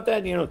think about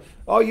that? You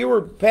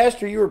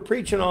were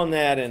preaching on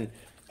that and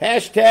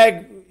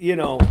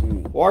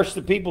hashtag, wash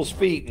the people's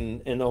feet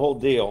and the whole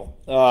deal.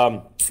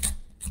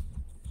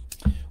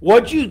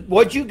 What'd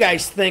you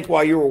guys think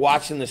while you were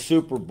watching the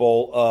Super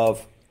Bowl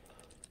of?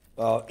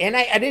 And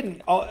I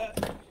didn't.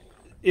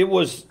 It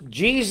was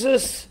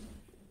Jesus.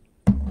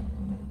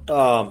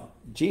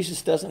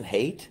 Jesus doesn't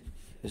hate.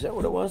 Is that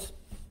what it was?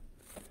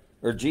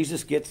 Or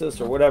Jesus gets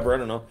us, or whatever. I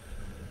don't know.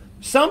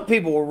 Some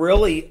people were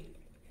really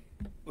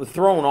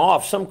thrown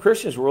off. Some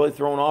Christians were really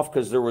thrown off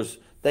because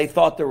they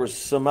thought there was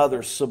some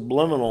other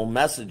subliminal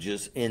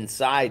messages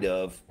inside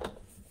of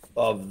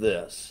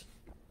this.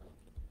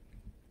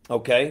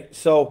 Okay,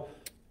 so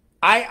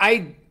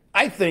I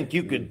think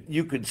you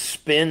could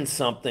spin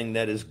something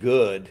that is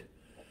good.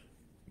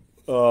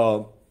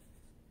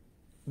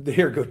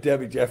 Here go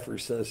Debbie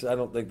Jeffers says, I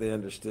don't think they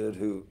understood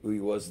who he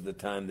was at the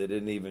time. They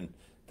didn't even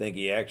think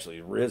he actually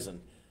had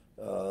risen.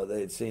 They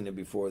had seen it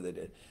before they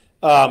did.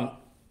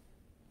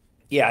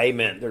 Yeah,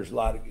 amen. There's a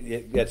lot of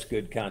that's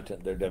good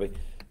content there, Debbie.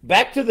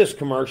 Back to this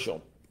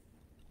commercial.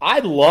 I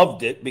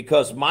loved it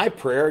because my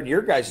prayer and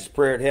your guys'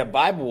 prayer at Have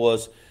Bible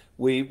was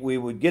we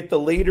would get the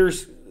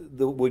leaders,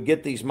 would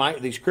get these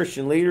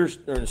Christian leaders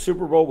during the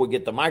Super Bowl, would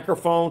get the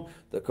microphone,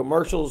 the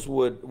commercials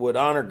would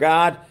honor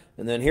God,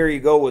 and then here you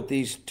go with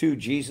these two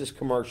Jesus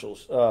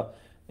commercials,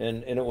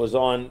 and it was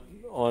on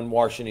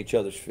washing each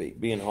other's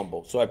feet, being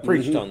humble. So I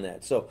preached on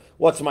that. So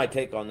what's my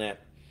take on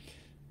that?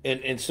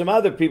 And some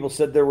other people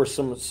said there were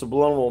some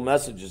subliminal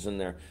messages in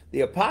there.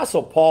 The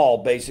Apostle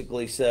Paul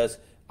basically says,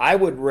 I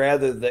would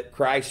rather that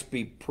Christ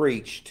be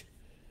preached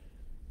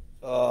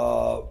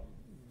for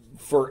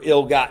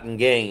ill-gotten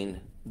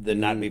gain than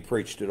not be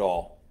preached at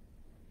all.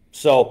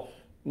 So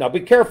now be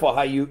careful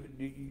how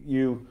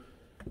you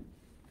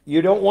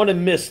you don't want to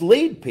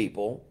mislead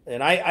people.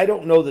 And I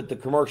don't know that the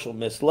commercial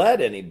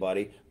misled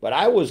anybody, but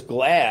I was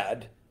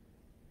glad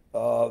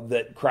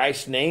that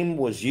Christ's name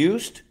was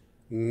used.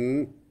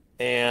 Mm-hmm.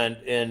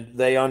 And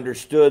they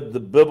understood the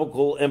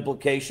biblical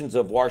implications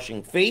of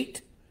washing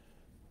feet,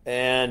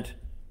 and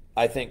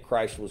I think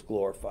Christ was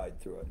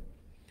glorified through it.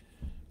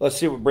 Let's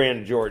see what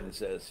Brandon Jordan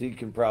says. He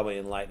can probably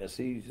enlighten us.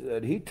 He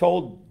said he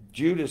told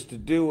Judas to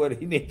do what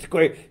he needs to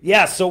do.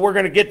 Yeah, so we're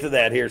going to get to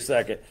that here in a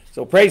second.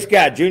 So praise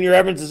God. Junior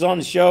Evans is on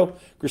the show.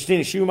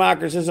 Christina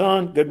Schumachers is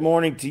on. Good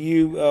morning to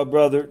you,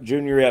 brother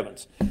Junior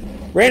Evans.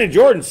 Brandon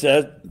Jordan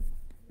said,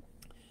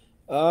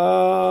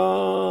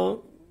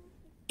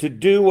 to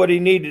do what he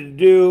needed to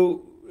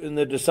do, and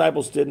the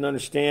disciples didn't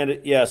understand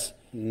it. Yes,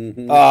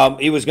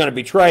 he was going to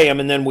betray him,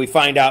 and then we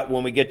find out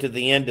when we get to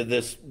the end of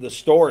the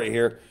story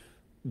here,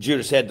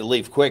 Judas had to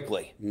leave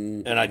quickly,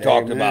 and I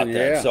talked about that.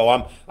 Yeah.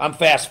 So I'm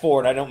fast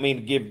forward. I don't mean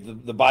to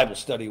give the Bible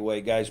study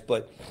away, guys,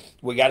 but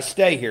we got to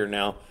stay here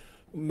now.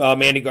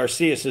 Mandy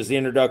Garcia says the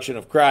introduction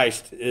of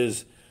Christ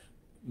is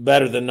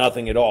better than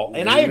nothing at all,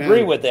 and I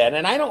agree with that.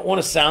 And I don't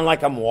want to sound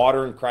like I'm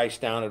watering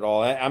Christ down at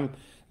all.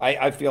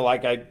 I feel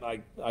like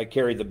I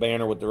carry the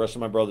banner with the rest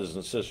of my brothers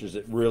and sisters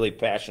that really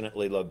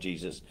passionately love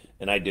Jesus,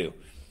 and I do.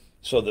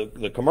 So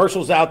the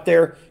commercials out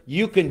there,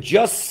 you can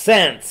just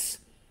sense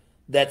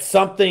that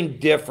something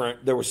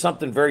different, there was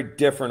something very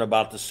different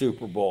about the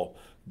Super Bowl.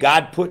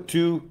 God put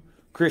two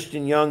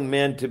Christian young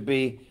men to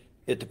be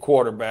at the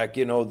quarterback,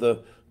 the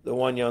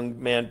one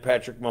young man,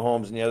 Patrick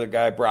Mahomes, and the other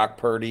guy, Brock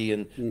Purdy,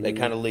 and they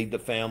kind of lead the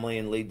family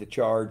and lead the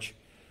charge.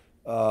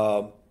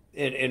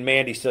 And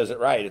Mandy says it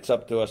right. It's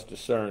up to us to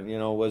discern.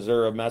 Was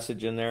there a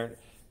message in there?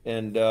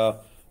 And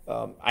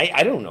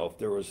I don't know if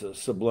there was a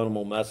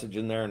subliminal message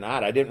in there or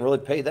not. I didn't really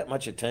pay that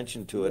much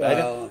attention to it.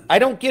 I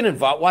don't get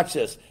involved. Watch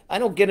this. I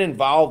don't get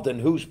involved in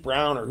who's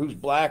brown or who's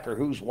black or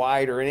who's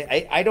white or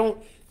any. I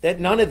don't.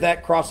 None of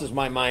that crosses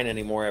my mind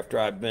anymore after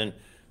I've been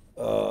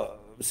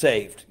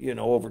saved.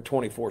 Over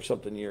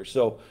 24-something years.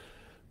 So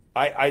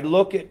I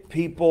look at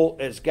people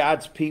as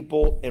God's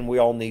people, and we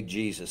all need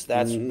Jesus.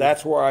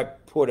 That's where I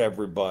put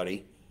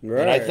everybody,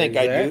 right, and I think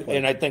exactly. I do,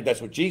 and I think that's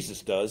what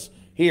Jesus does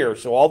here.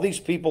 So all these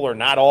people are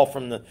not all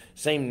from the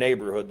same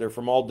neighborhood; they're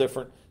from all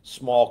different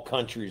small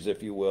countries,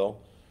 if you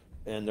will,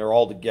 and they're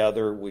all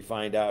together. We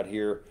find out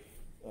here,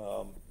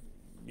 on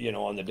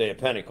the day of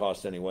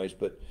Pentecost, anyways.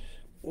 But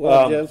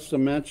just to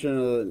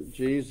mention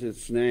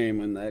Jesus' name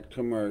in that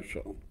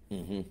commercial,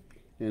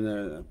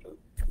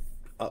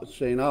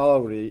 seen all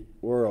over the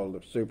world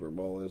of Super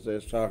Bowl is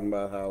this, talking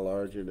about how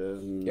large it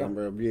is and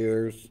number of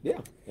viewers. Yeah,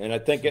 and I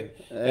think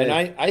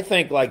I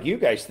think like you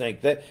guys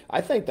think that I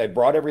think they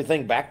brought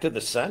everything back to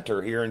the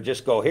center here and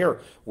just go,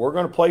 here, we're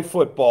going to play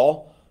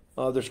football.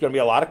 There's going to be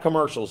a lot of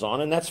commercials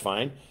on, and that's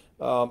fine.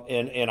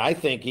 And I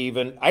think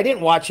I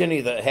didn't watch any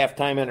of the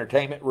halftime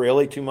entertainment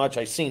really too much.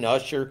 I seen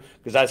Usher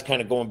because I was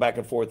kind of going back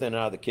and forth in and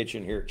out of the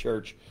kitchen here at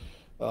church.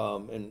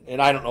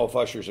 And I don't know if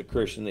Usher's a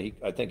Christian.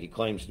 I think he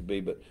claims to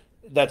be, but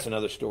that's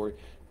another story.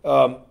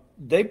 And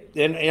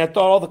I thought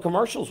all the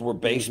commercials were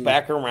based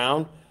back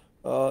around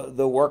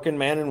the working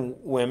men and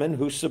women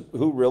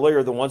who really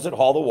are the ones that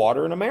haul the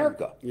water in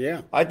America.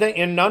 Yeah, I think,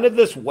 and none of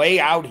this way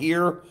out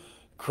here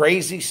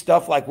crazy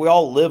stuff like we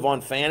all live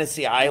on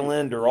Fantasy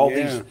Island or all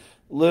these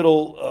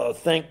little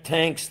think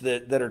tanks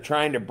that are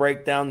trying to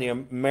break down the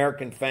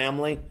American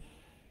family.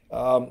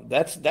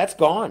 That's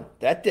gone.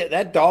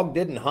 That dog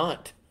didn't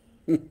hunt.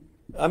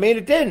 I mean,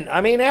 it didn't. I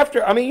mean,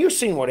 you've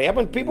seen what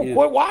happened. People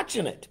quit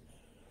watching it.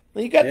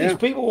 You got these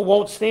people who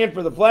won't stand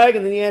for the flag,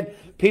 and then you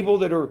had people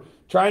that are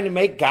trying to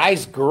make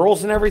guys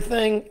girls and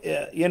everything.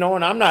 And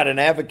I'm not an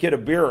advocate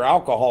of beer or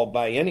alcohol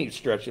by any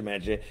stretch of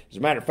imagination. As a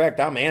matter of fact,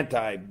 I'm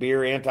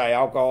anti-beer,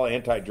 anti-alcohol,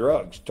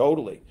 anti-drugs,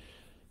 totally.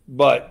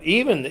 But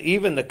even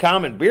the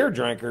common beer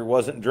drinker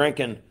wasn't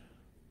drinking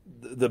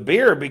the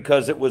beer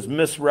because it was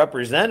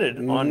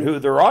misrepresented on who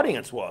their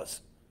audience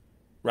was,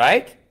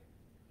 right?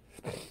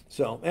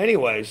 So,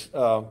 anyways,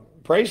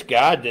 praise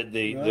God that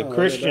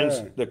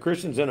the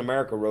Christians in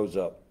America rose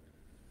up.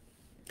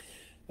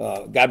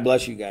 God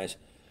bless you guys.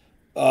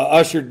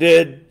 Usher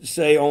did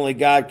say only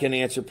God can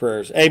answer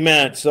prayers.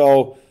 Amen.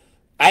 So,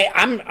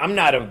 I'm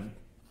not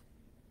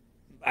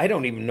I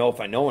don't even know if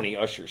I know any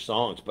Usher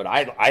songs, but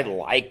I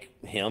like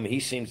him. He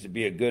seems to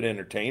be a good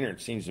entertainer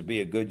and seems to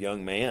be a good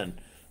young man.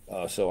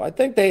 So I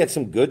think they had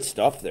some good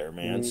stuff there,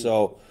 man.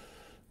 So.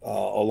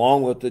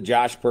 Along with the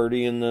Josh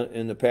Purdy and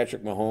the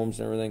Patrick Mahomes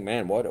and everything,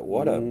 man, what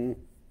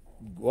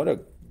a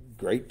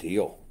great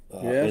deal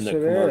in the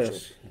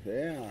commercials.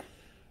 Yeah.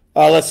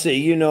 Let's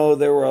see.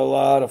 There were a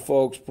lot of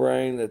folks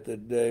praying that the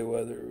day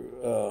whether.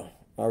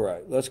 All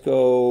right, let's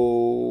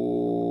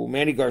go.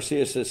 Mandy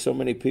Garcia says so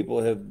many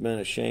people have been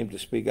ashamed to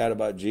speak out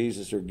about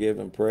Jesus or give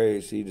him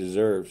praise he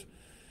deserves.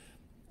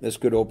 This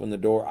could open the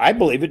door. I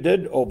believe it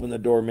did open the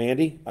door,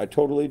 Mandy. I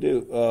totally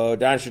do.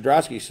 Don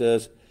Shadrowski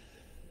says.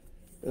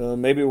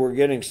 Maybe we're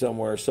getting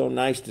somewhere. So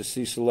nice to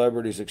see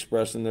celebrities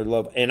expressing their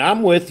love. And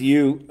I'm with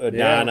you,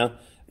 Donna.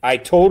 I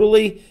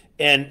totally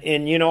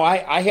And you know,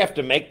 I have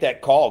to make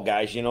that call,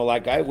 guys. You know,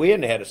 like we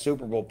hadn't had a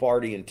Super Bowl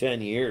party in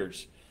 10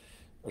 years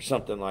or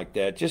something like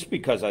that, just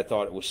because I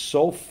thought it was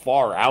so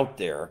far out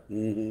there.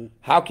 Mm-hmm.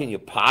 How can you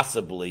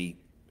possibly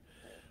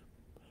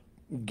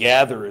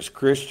gather as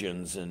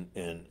Christians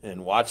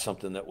and watch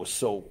something that was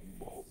so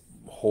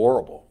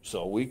horrible?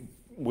 So we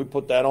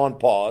put that on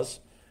pause.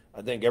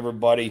 I think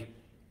everybody,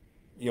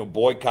 you know,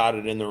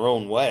 boycotted in their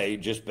own way,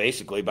 just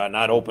basically by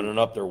not opening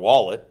up their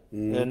wallet.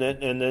 Mm-hmm.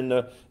 And then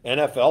the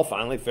NFL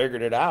finally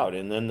figured it out,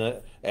 and then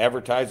the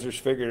advertisers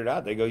figured it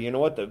out. They go, you know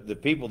what, the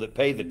people that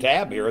pay the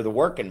tab here are the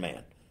working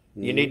man.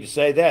 Mm-hmm. You need to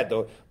say that.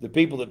 The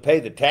people that pay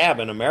the tab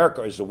in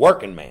America is the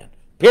working man,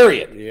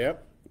 period.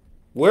 Yep.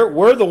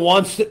 We're the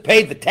ones that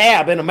pay the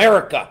tab in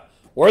America.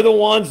 We're the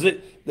ones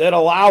that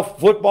allow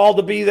football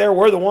to be there.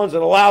 We're the ones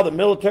that allow the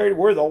military.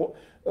 We're the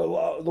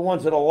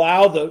ones that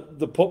allow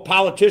the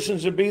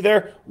politicians to be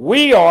there.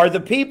 We are the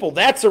people.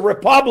 That's a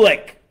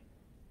republic.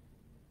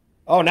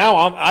 Oh, now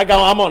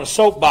I'm on a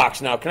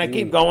soapbox now. Can I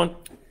keep going?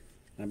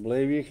 I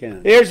believe you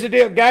can. Here's the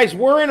deal, guys.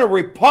 We're in a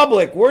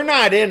republic. We're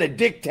not in a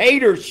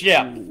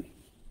dictatorship.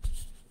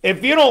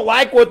 If you don't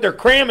like what they're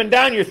cramming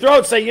down your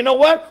throat, say, you know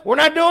what? We're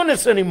not doing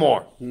this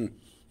anymore.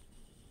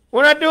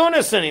 We're not doing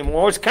this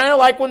anymore. It's kind of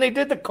like when they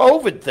did the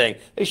COVID thing.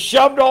 They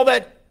shoved all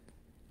that,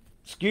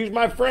 excuse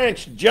my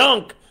French,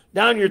 junk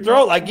down your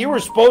throat like you were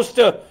supposed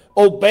to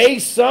obey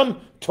some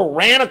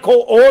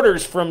tyrannical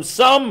orders from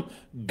some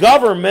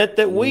government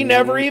that we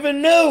never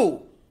even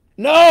knew.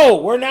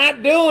 No, we're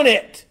not doing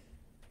it.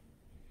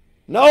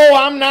 No,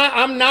 I'm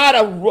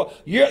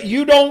not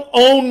you don't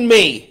own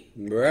me.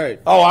 Right.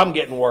 Oh, I'm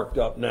getting worked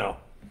up now.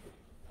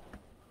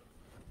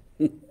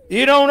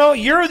 You don't know.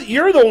 You're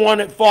the one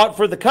that fought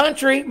for the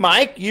country,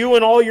 Mike. You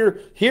and all your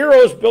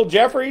heroes, Bill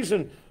Jeffries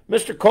and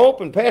Mr. Cope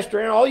and Pastor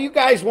Aaron, all you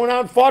guys went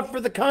out and fought for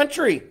the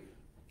country.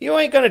 You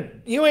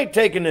ain't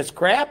taking this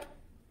crap.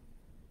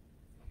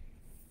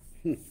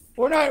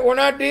 We're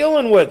not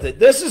dealing with it.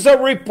 This is a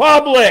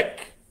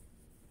republic.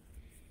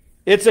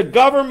 It's a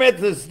government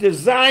that's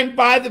designed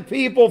by the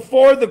people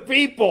for the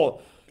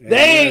people. Amen.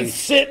 They ain't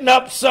sitting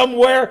up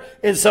somewhere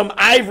in some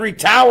ivory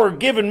tower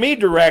giving me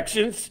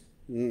directions.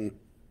 You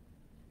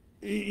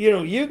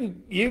know, you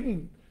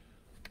can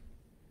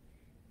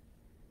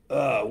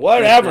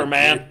whatever,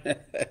 man.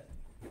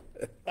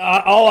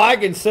 All I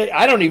can say,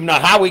 I don't even know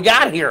how we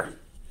got here.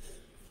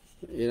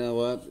 You know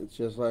what? It's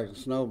just like a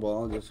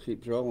snowball. Just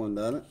keeps rolling,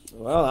 doesn't it?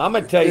 Well, I'm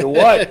going to tell you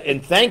what,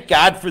 and thank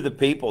God for the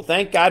people.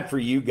 Thank God for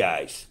you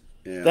guys.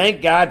 Yeah.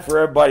 Thank God for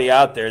everybody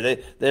out there.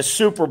 This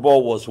Super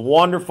Bowl was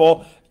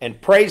wonderful, and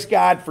praise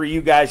God for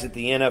you guys at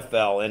the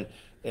NFL.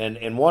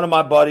 And one of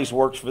my buddies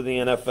works for the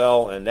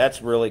NFL, and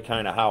that's really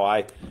kind of how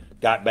I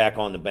got back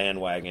on the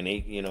bandwagon.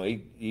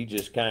 He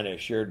just kind of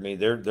assured me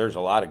there's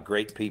a lot of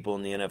great people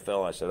in the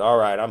NFL. I said, all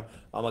right, I'm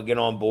going to get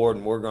on board,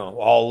 and we're going to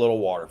all a little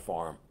water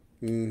for them.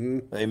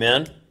 Mm-hmm.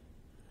 Amen.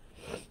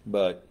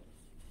 But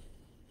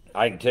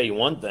I can tell you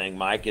one thing,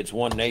 Mike. It's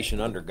one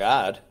nation under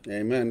God.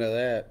 Amen to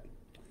that.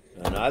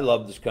 And I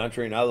love this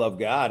country, and I love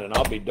God, and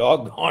I'll be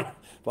doggone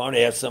if I want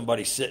to have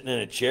somebody sitting in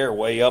a chair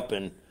way up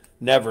in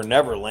Never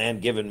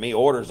Land giving me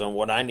orders on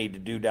what I need to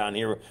do down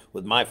here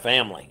with my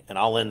family, and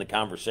I'll end the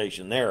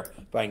conversation there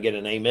if I can get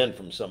an amen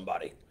from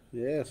somebody.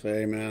 Yes,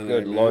 amen.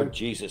 Good amen. Lord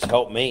Jesus,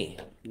 help me.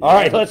 Yeah. All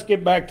right, let's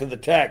get back to the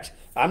text.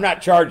 I'm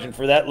not charging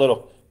for that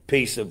little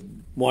piece of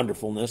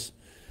wonderfulness.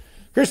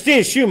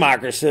 Christine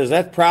Schumacher says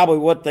that's probably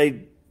what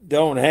they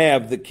don't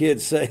have. The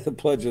kids say the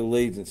Pledge of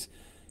Allegiance.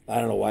 I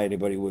don't know why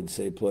anybody wouldn't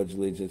say Pledge of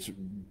Allegiance. It's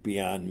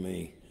beyond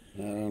me.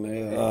 I don't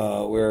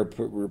know. We're a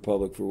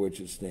republic for which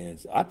it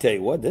stands. I'll tell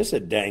you what, this is a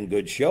dang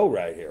good show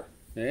right here.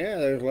 Yeah,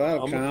 there's a lot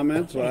of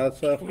comments, a lot of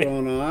stuff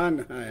going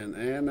on,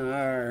 and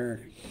our...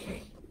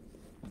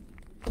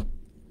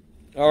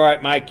 All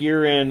right, Mike,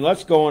 you're in.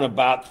 Let's go in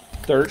about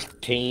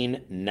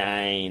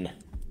 13:9.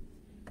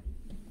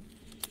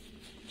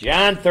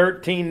 John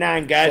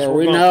 13:9, guys. For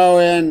we know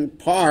in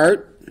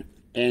part,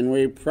 and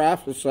we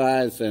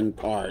prophesize in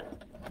part.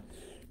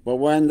 But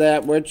when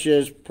that which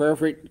is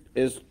perfect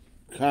is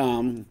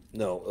come...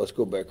 No, let's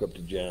go back up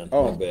to John.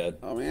 Oh, my bad.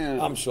 Oh, man.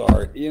 I'm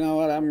sorry. You know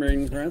what? I'm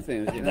reading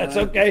Corinthians. That's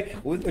okay.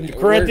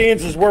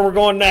 Corinthians is where we're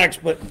going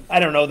next, but I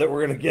don't know that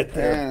we're going to get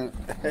there.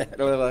 A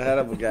little ahead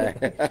of a guy.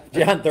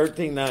 John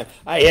 13:9.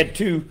 I had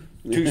two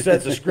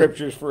sets of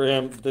scriptures for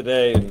him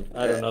today, and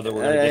I don't know that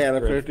we're going to get there. I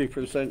had a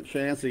 50%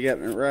 chance of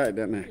getting it right,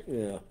 didn't I?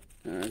 Yeah.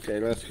 Okay,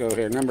 let's go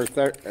here. Number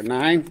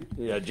 9?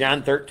 Yeah,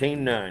 John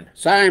 13:9.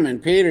 Simon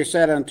Peter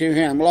said unto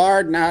him,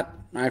 Lord, not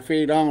my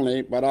feet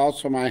only, but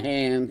also my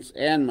hands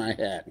and my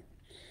head.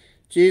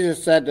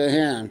 Jesus said to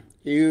him,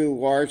 he who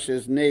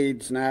washes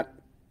needs not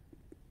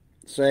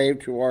save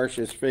to wash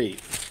his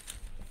feet,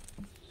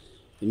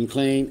 and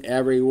clean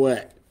every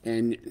whit.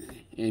 And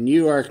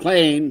you are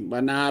clean,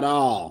 but not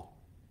all.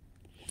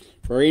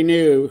 For he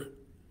knew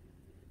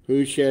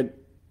who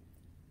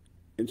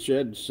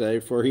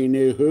for he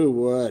knew who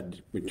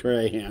would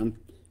betray him.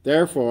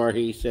 Therefore,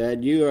 he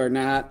said, you are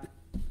not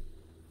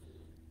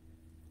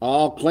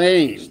all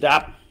clean.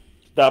 Stop.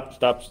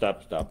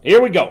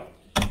 Here we go.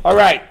 All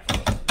right.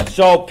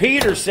 So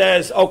Peter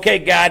says, okay,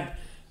 God,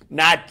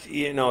 not,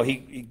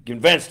 he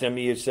convinced him.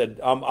 He said,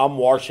 I'm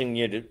washing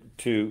you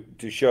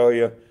to show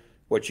you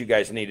what you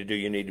guys need to do.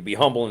 You need to be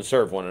humble and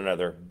serve one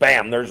another.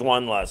 Bam, there's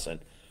one lesson.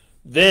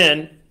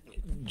 Then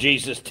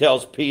Jesus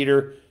tells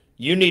Peter,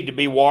 you need to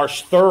be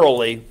washed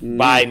thoroughly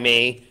by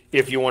me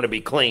if you want to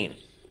be clean.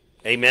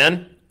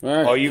 Amen?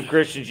 Right. All you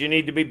Christians, you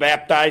need to be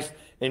baptized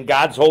in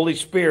God's Holy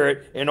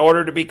Spirit in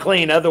order to be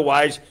clean.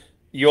 Otherwise,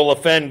 you'll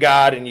offend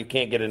God and you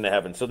can't get into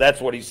heaven. So that's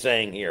what he's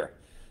saying here.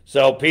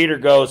 So Peter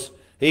goes,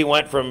 he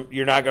went from,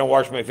 you're not going to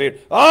wash my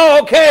feet.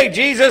 Oh, okay,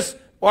 Jesus,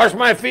 wash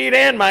my feet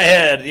and my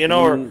head,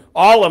 or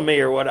all of me,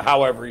 or what,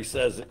 however he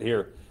says it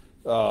here.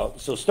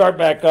 So start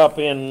back up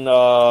in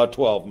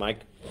 12,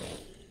 Mike.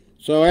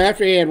 So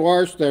after he had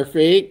washed their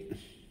feet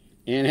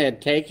and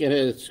had taken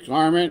his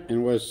garment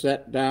and was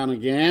set down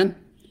again,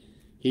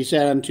 he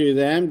said unto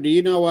them, do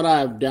you know what I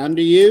have done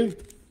to you?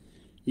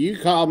 You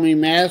call me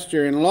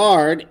Master and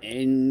Lord,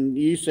 and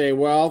you say,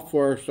 well,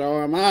 for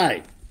so am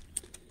I.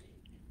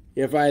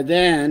 If I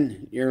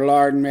then, your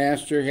Lord and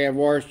Master, have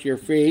washed your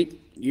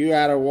feet, you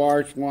ought to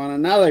wash one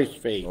another's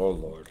feet. Oh,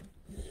 Lord.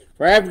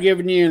 For I have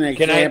given you an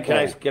example.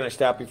 Can I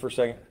stop you for a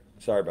second?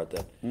 Sorry about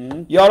that.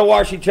 You ought to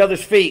wash each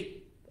other's feet.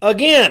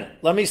 Again,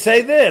 let me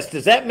say this.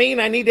 Does that mean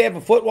I need to have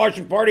a foot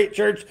washing party at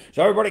church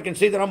so everybody can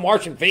see that I'm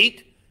washing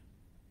feet?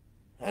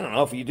 I don't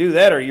know if you do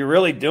that. Are you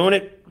really doing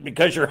it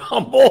because you're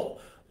humble?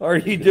 Or are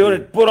you doing it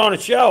to put on a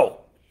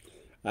show?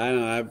 I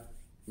know. I've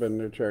been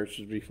to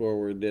churches before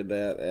where we did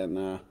that,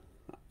 and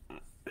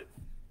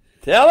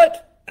Tell it.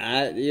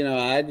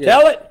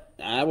 Tell it.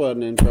 I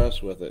wasn't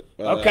impressed with it.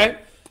 But, okay.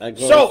 I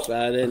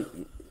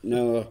didn't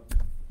know.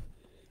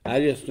 I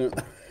just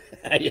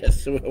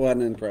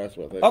wasn't impressed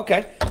with it.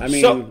 Okay. I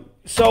mean,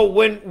 so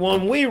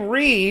when we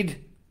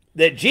read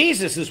that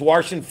Jesus is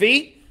washing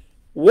feet,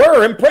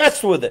 we're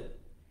impressed with it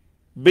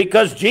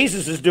because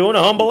Jesus is doing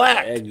a humble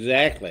act.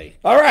 Exactly.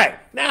 All right.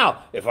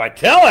 Now, if I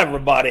tell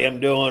everybody I'm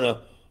doing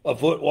a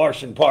foot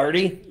washing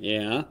party,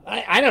 yeah,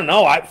 I don't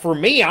know. For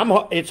me,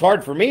 it's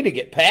hard for me to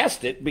get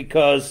past it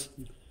because,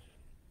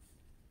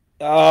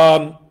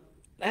 I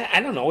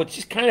don't know. It's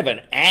just kind of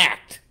an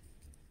act.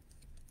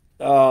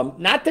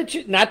 Not that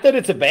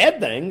it's a bad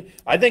thing.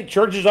 I think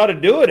churches ought to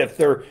do it if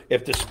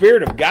the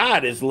Spirit of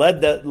God has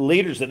led the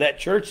leaders of that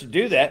church to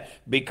do that.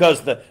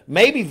 Because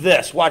maybe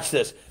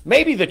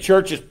the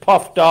church is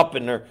puffed up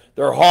and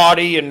they're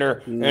haughty and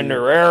they're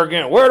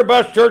arrogant. We're the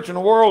best church in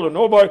the world and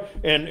nobody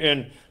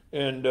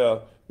and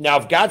now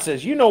if God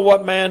says, you know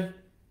what, man,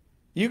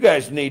 you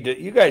guys need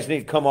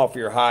to come off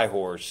your high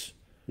horse.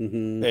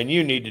 And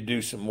you need to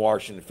do some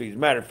washing of feet. As a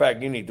matter of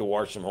fact, you need to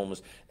wash some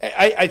homeless.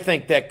 I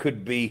think that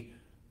could be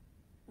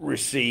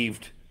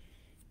received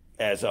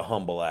as a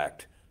humble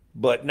act,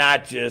 but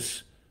not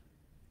just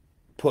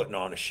putting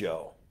on a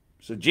show.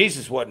 So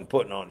Jesus wasn't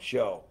putting on a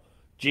show.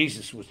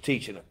 Jesus was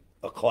teaching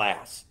a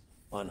class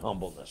on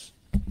humbleness.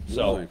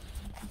 So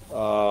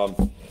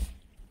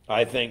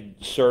I think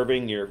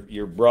serving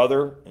your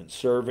brother and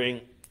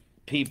serving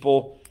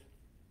people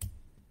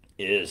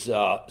is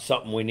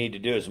something we need to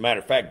do. As a matter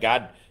of fact,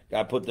 God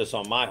put this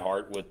on my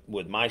heart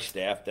with my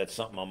staff. That's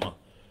something I'm going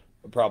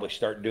to probably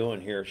start doing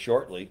here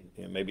shortly,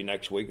 maybe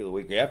next week or the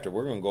week after.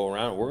 We're going to go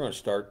around and we're going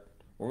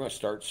to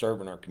start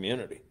serving our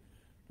community.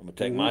 I'm going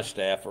to take my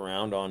staff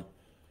around on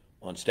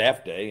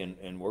staff day,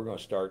 and we're going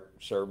to start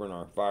serving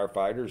our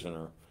firefighters and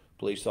our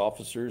police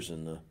officers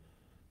and the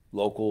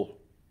local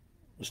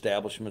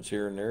establishments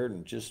here and there,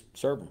 and just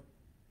serve them.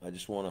 I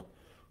just want to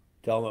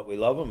tell them that we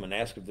love them and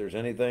ask if there's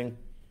anything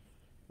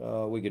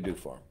we could do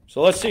for them.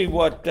 So let's see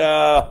what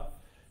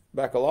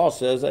Becca Law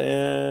says.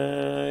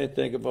 I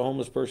think if a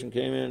homeless person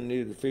came in and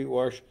needed a feet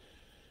wash,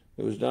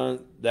 it was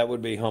done, that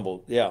would be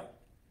humble. Yeah,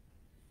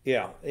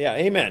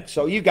 amen.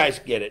 So you guys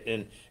get it,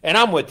 and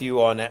I'm with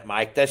you on that,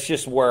 Mike. That's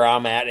just where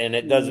I'm at, and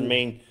it doesn't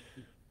mean,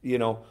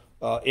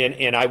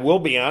 and I will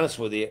be honest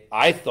with you,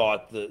 I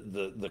thought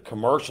the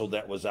commercial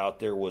that was out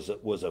there was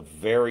a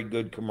very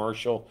good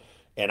commercial,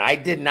 and I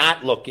did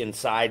not look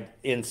inside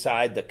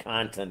the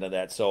content of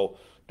that. So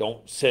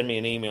don't send me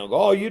an email and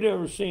go, oh, you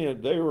never seen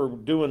it. They were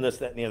doing this,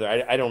 that, and the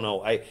other. I don't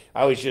know.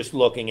 I was just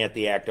looking at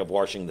the act of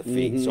washing the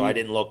feet, so I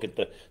didn't look at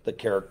the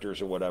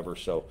characters or whatever.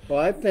 So well,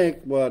 I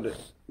think what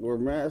we're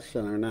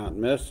missing, or not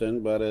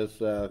missing, but it's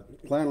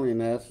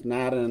cleanliness,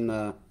 not in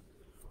the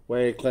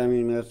way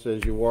cleanliness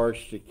as you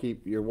wash to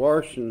keep your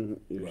washing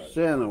your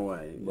sin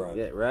away. Right.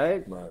 Yeah,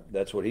 right? Right.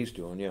 That's what he's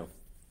doing, yeah.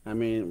 I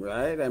mean,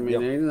 right? I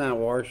mean, he's not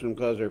washing them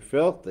because they're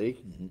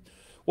filthy.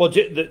 Well,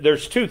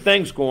 there's two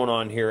things going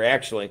on here,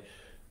 actually.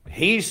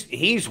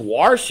 He's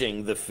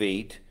washing the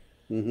feet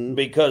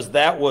because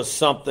that was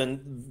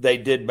something they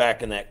did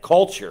back in that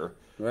culture.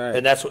 Right.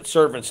 And that's what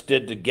servants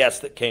did to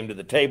guests that came to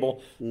the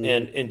table.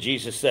 And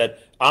Jesus said,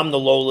 I'm the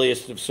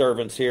lowliest of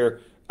servants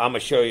here. I'm going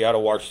to show you how to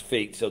wash the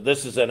feet. So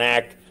this is an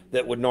act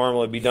that would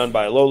normally be done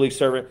by a lowly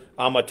servant.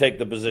 I'm going to take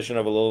the position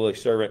of a lowly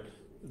servant.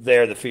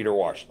 There, the feet are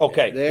washed.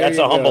 Okay, that's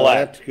a humble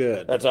act. That's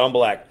good. That's a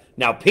humble act.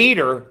 Now,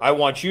 Peter, I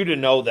want you to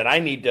know that I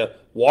need to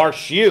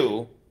wash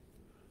you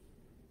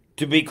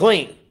to be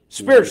clean.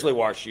 spiritually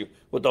wash you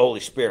with the Holy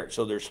Spirit.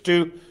 So there's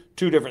two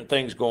different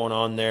things going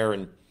on there,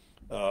 and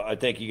I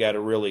think you got to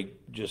really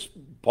just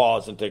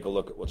pause and take a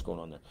look at what's going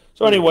on there.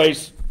 So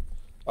anyways,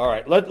 all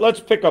right, let's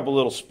pick up a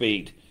little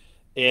speed.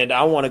 And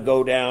I want to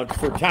go down,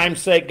 for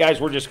time's sake,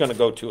 guys, we're just going to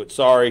go to it.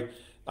 Sorry,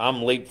 I'm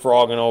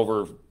leapfrogging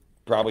over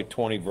probably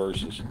 20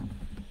 verses.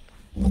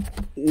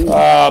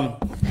 So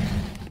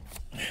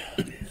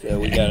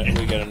we got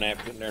a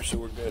napkin there, so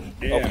we're good.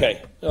 Yeah.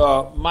 Okay,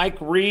 Mike,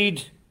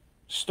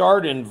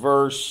 start in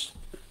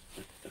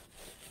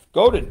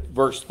go to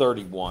verse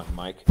 31,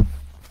 Mike.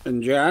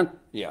 And John?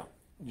 Yeah,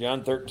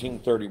 John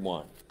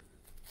 13:31.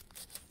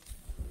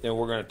 Then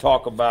we're going to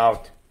talk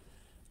about...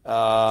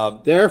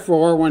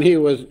 Therefore, when he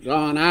was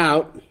gone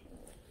out,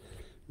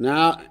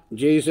 now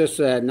Jesus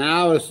said,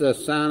 now is the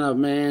Son of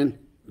Man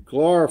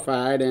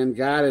glorified, and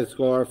God is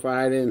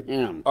glorified in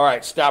him. All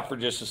right, stop for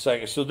just a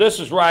second. So this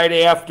is right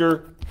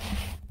after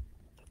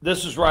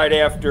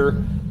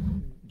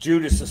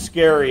Judas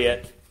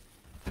Iscariot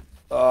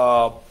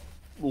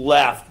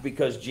left,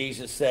 because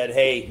Jesus said,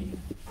 hey,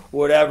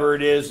 whatever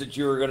it is that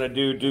you were going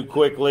to do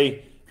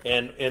quickly.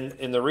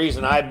 And the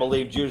reason I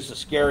believe Judas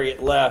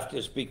Iscariot left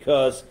is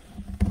because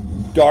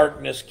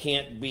darkness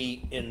can't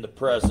be in the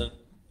presence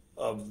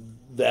of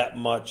that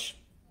much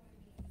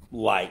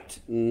light.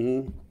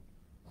 Mm-hmm.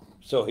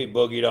 So he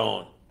boogied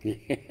on.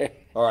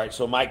 All right,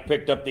 so Mike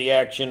picked up the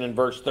action in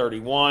verse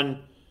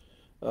 31,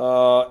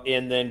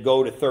 and then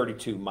go to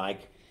 32,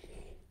 Mike.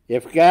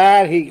 If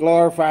God he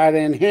glorified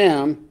in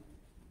him,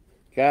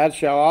 God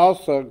shall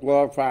also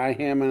glorify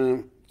him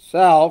in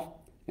himself,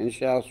 and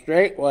shall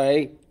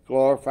straightway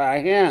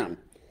glorify him.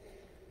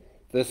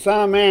 The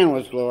Son of Man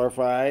was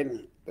glorified.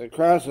 The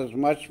cross is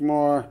much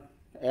more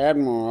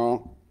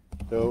admirable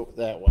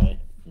that way.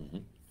 Mm-hmm.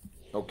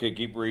 Okay,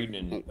 keep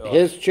reading. And,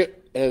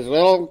 his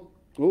little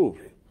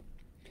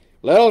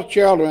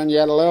children,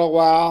 yet a little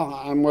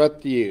while I'm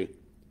with you.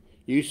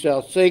 You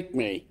shall seek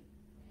me.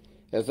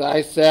 As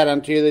I said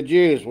unto the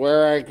Jews,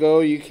 where I go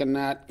you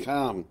cannot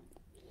come.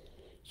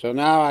 So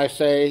now I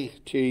say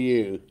to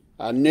you,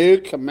 a new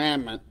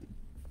commandment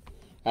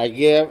I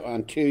give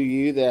unto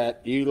you,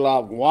 that you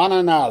love one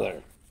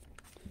another.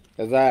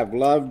 As I have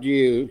loved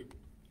you,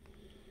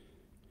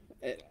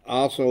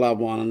 also love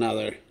one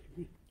another.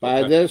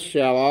 By this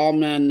shall all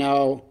men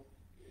know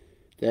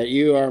that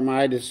you are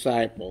my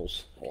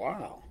disciples.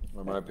 Wow.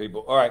 All right,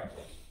 people. All right,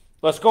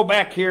 let's go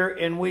back here,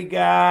 and we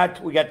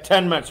got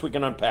 10 minutes. We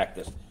can unpack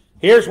this.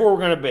 Here's where we're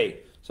going to be.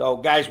 So,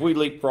 guys, we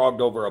leapfrogged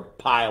over a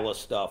pile of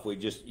stuff.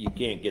 You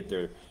can't get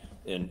there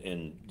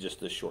in just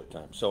this short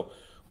time. So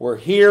we're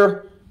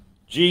here.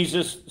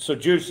 Judas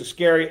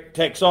Iscariot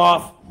takes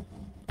off.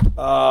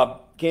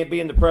 Can't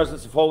be in the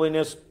presence of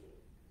holiness.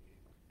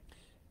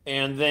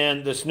 And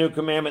then this new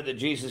commandment that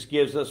Jesus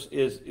gives us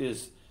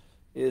is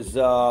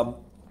under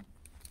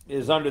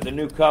the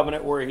new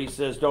covenant, where he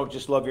says, don't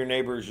just love your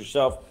neighbor as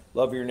yourself,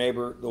 love your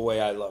neighbor the way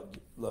I love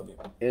you.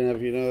 And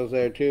if you notice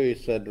there too, he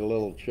said to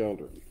little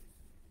children.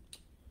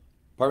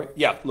 Pardon me?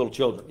 Yeah, little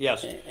children,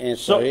 yes. And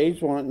so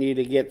he's wanting you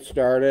to get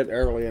started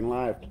early in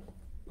life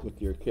with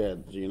your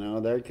kids.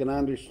 They can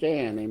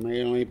understand. They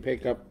may only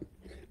pick up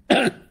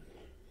a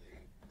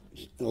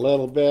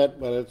little bit,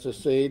 but it's a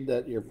seed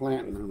that you're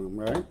planting in them,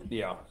 right?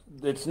 Yeah,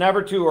 it's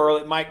never too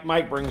early.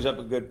 Mike brings up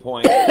a good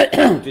point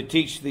to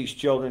teach these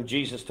children.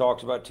 Jesus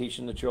talks about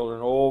teaching the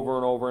children over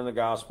and over in the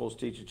Gospels.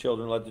 Teach the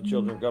children, let the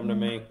children come to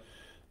me.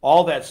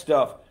 All that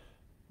stuff.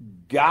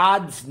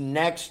 God's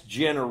next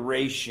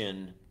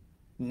generation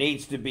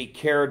needs to be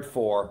cared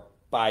for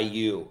by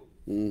you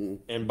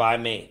and by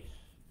me.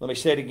 Let me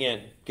say it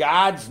again.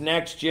 God's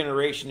next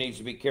generation needs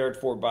to be cared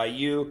for by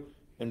you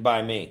and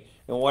by me.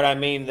 And what I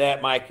mean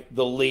that, Mike,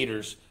 the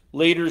leaders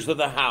of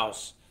the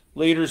house,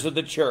 leaders of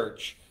the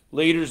church,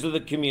 leaders of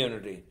the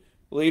community,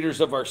 leaders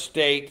of our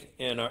state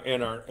and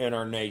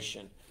our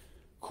nation.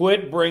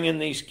 Quit bringing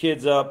these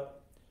kids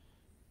up,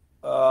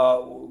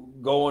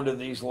 going to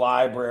these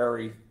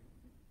library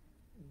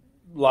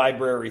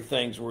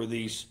things where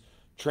these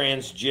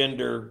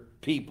transgender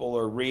people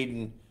are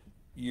reading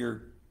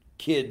your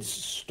kids'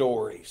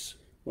 stories.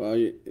 Well,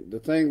 the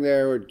thing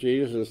there with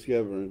Jesus is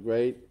giving a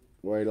great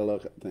way to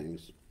look at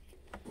things.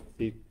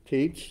 He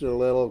teach the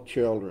little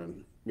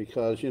children,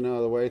 because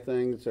the way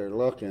things are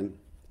looking,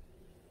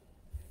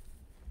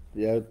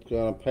 you're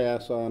going to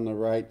pass on the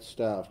right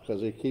stuff,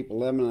 because they keep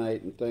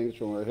eliminating things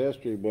from our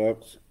history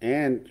books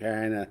and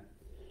trying to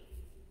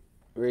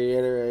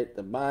reiterate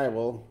the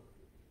Bible,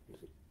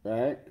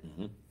 right?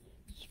 Mm-hmm.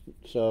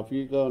 So if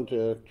you go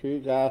into a true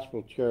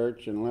gospel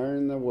church and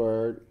learn the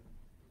word,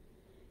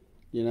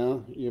 you'll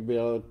be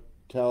able to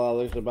tell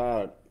others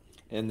about it.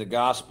 And the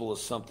gospel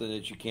is something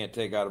that you can't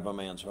take out of a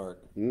man's heart.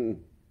 Mm-mm.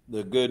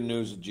 The good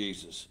news of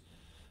Jesus.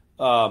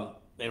 And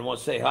I want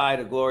to say hi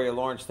to Gloria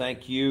Lawrence.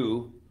 Thank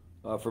you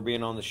for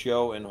being on the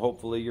show, and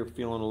hopefully you're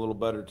feeling a little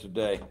better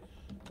today.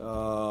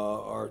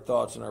 Our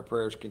thoughts and our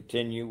prayers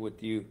continue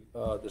with you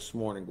this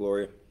morning,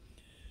 Gloria.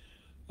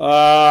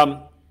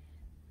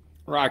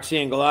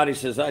 Roxanne Galati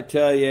says, I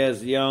tell you,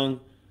 as young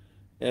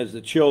as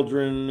the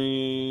children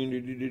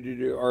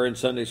are in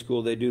Sunday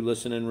school, they do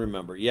listen and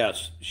remember.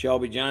 Yes,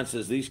 Shelby John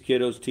says, these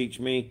kiddos teach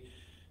me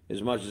as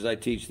much as I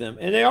teach them.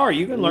 And they are.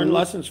 You can learn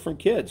lessons from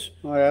kids.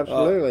 Oh,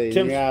 absolutely.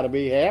 You got to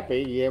be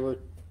happy.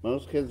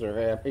 Most kids are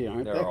happy,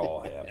 aren't they? They're all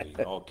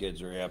happy. All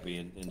kids are happy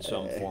in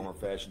some form or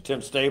fashion.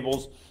 Tim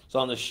Stables is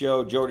on the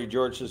show. Jody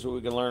George says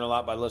we can learn a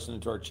lot by listening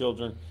to our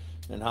children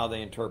and how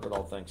they interpret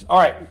all things. All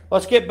right,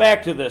 let's get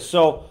back to this.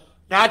 So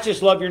not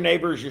just love your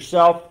neighbor as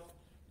yourself,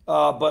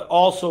 but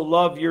also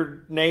love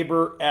your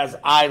neighbor as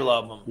I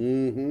love them.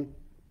 Mm-hmm.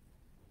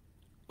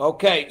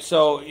 Okay,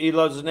 so he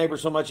loves his neighbor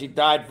so much he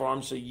died for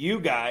him. So you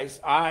guys,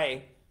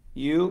 I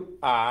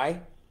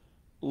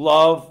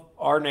love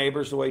our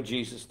neighbors the way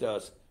Jesus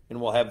does,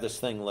 and we'll have this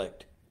thing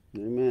licked.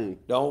 Amen.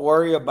 Don't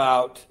worry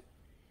about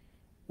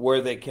where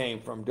they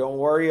came from. Don't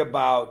worry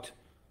about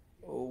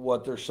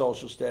what their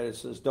social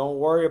status is. Don't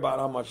worry about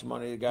how much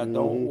money they got.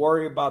 Don't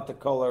worry about the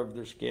color of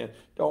their skin.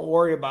 Don't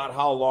worry about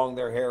how long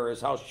their hair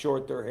is, how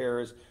short their hair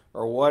is,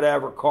 or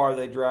whatever car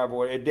they drive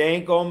away. It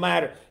ain't going to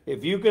matter.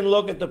 If you can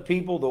look at the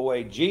people the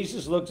way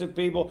Jesus looks at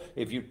people,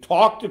 if you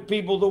talk to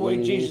people the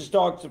way Jesus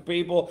talks to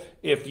people,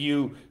 if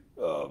you,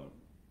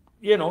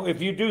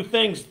 if you do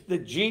things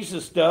that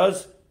Jesus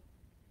does,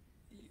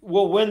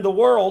 we'll win the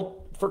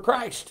world for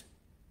Christ.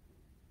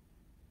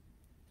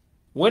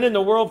 Winning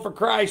the world for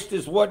Christ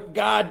is what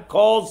God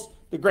calls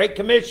the Great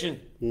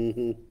Commission.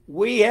 Mm-hmm.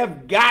 We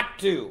have got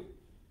to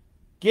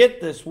get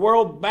this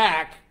world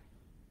back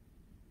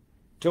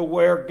to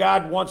where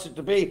God wants it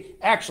to be,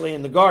 actually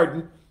in the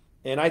garden.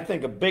 And I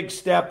think a big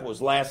step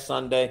was last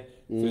Sunday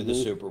through the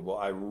Super Bowl.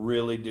 I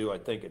really do. I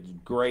think it's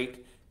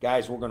great.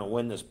 Guys, we're going to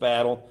win this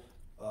battle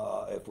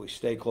if we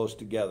stay close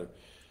together.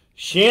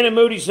 Shannon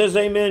Moody says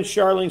amen.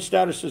 Charlene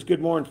Stouter says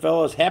good morning,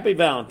 fellas. Happy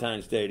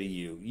Valentine's Day to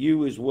you.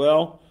 You as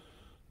well.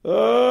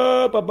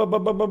 Let's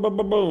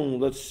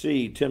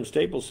see. Tim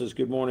Staples says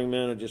good morning,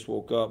 man. I just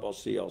woke up. I'll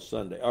see y'all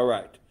Sunday. All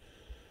right.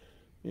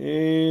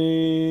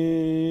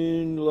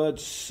 And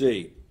let's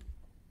see.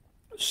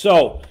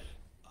 So,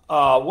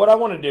 what I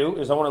want to do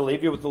is I want to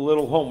leave you with a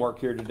little homework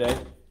here today,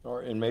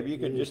 and maybe you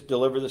can just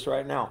deliver this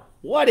right now.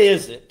 What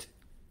is it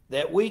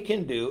that we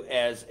can do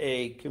as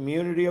a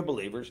community of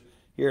believers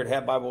here at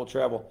Have Bible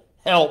Travel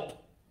help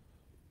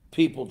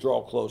people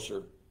draw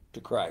closer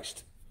to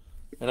Christ?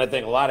 And I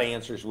think a lot of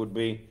answers would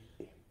be,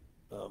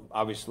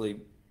 obviously,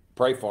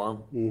 pray for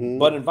them,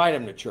 but invite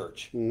them to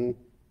church.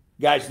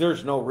 Guys,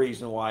 there's no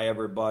reason why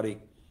everybody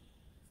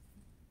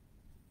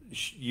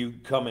you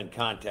come in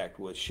contact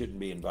with shouldn't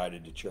be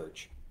invited to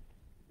church.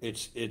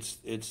 It's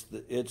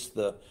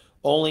the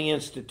only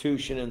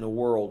institution in the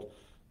world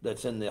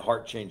that's in the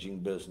heart-changing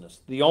business.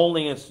 The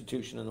only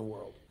institution in the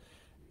world.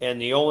 And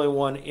the only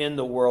one in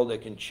the world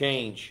that can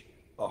change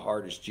a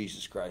heart is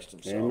Jesus Christ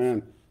himself.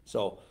 Amen.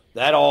 So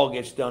that all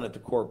gets done at the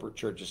corporate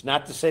churches.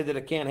 Not to say that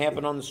it can't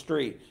happen on the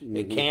street.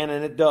 It can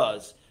and it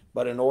does.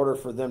 But in order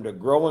for them to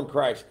grow in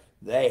Christ,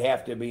 they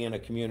have to be in a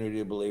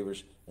community of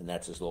believers, and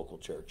that's his local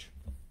church.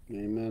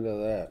 Amen to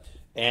that.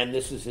 And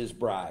this is his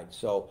bride.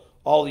 So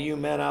all of you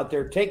men out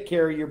there, take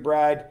care of your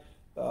bride,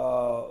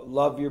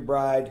 love your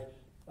bride,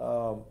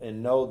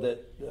 and know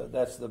that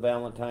that's the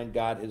Valentine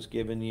God has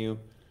given you.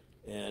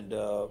 And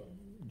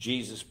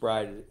Jesus'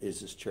 bride is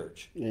his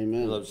church.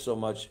 Amen. He loves so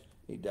much,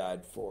 he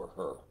died for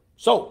her.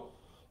 So,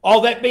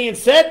 all that being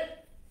said,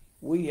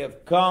 we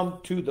have come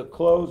to the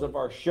close of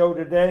our show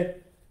today.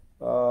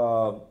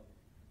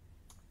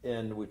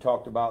 And we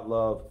talked about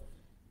love,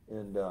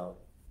 and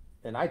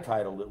I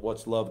titled it,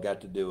 What's Love Got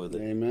to Do with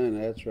It?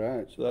 Amen, that's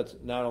right. So that's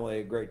not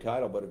only a great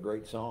title, but a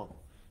great song.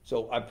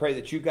 So I pray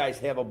that you guys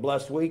have a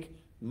blessed week.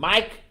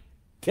 Mike,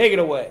 take it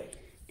away.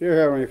 Dear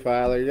Heavenly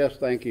Father, just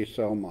thank you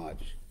so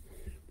much.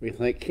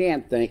 We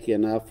can't thank you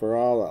enough for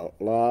all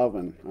the love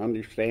and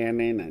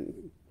understanding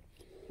and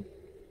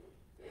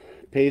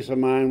peace of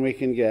mind we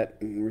can get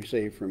and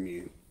receive from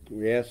you.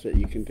 We ask that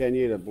you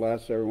continue to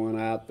bless everyone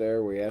out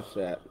there. We ask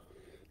that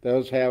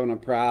those having a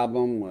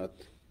problem with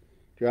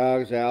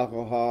drugs,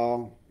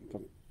 alcohol,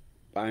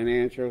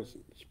 financial,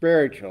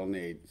 spiritual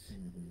needs,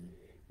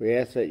 we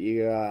ask that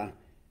you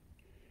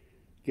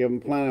give them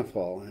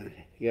plentiful,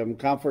 give them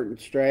comfort and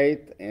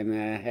strength, and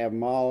have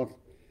them all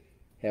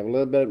have a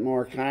little bit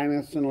more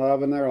kindness and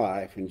love in their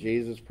life. In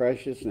Jesus'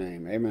 precious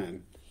name,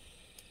 amen.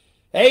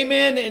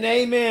 Amen and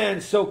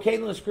amen. So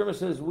Caitlin Scrimmer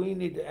says we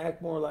need to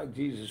act more like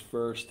Jesus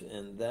first,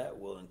 and that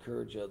will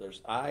encourage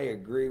others. I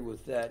agree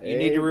with that. You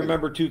need to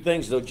remember two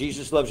things, though.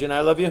 Jesus loves you, and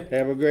I love you.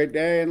 Have a great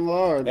day in the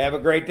Lord. Have a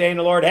great day in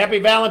the Lord. Happy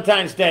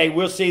Valentine's Day.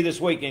 We'll see you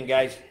this weekend,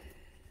 guys.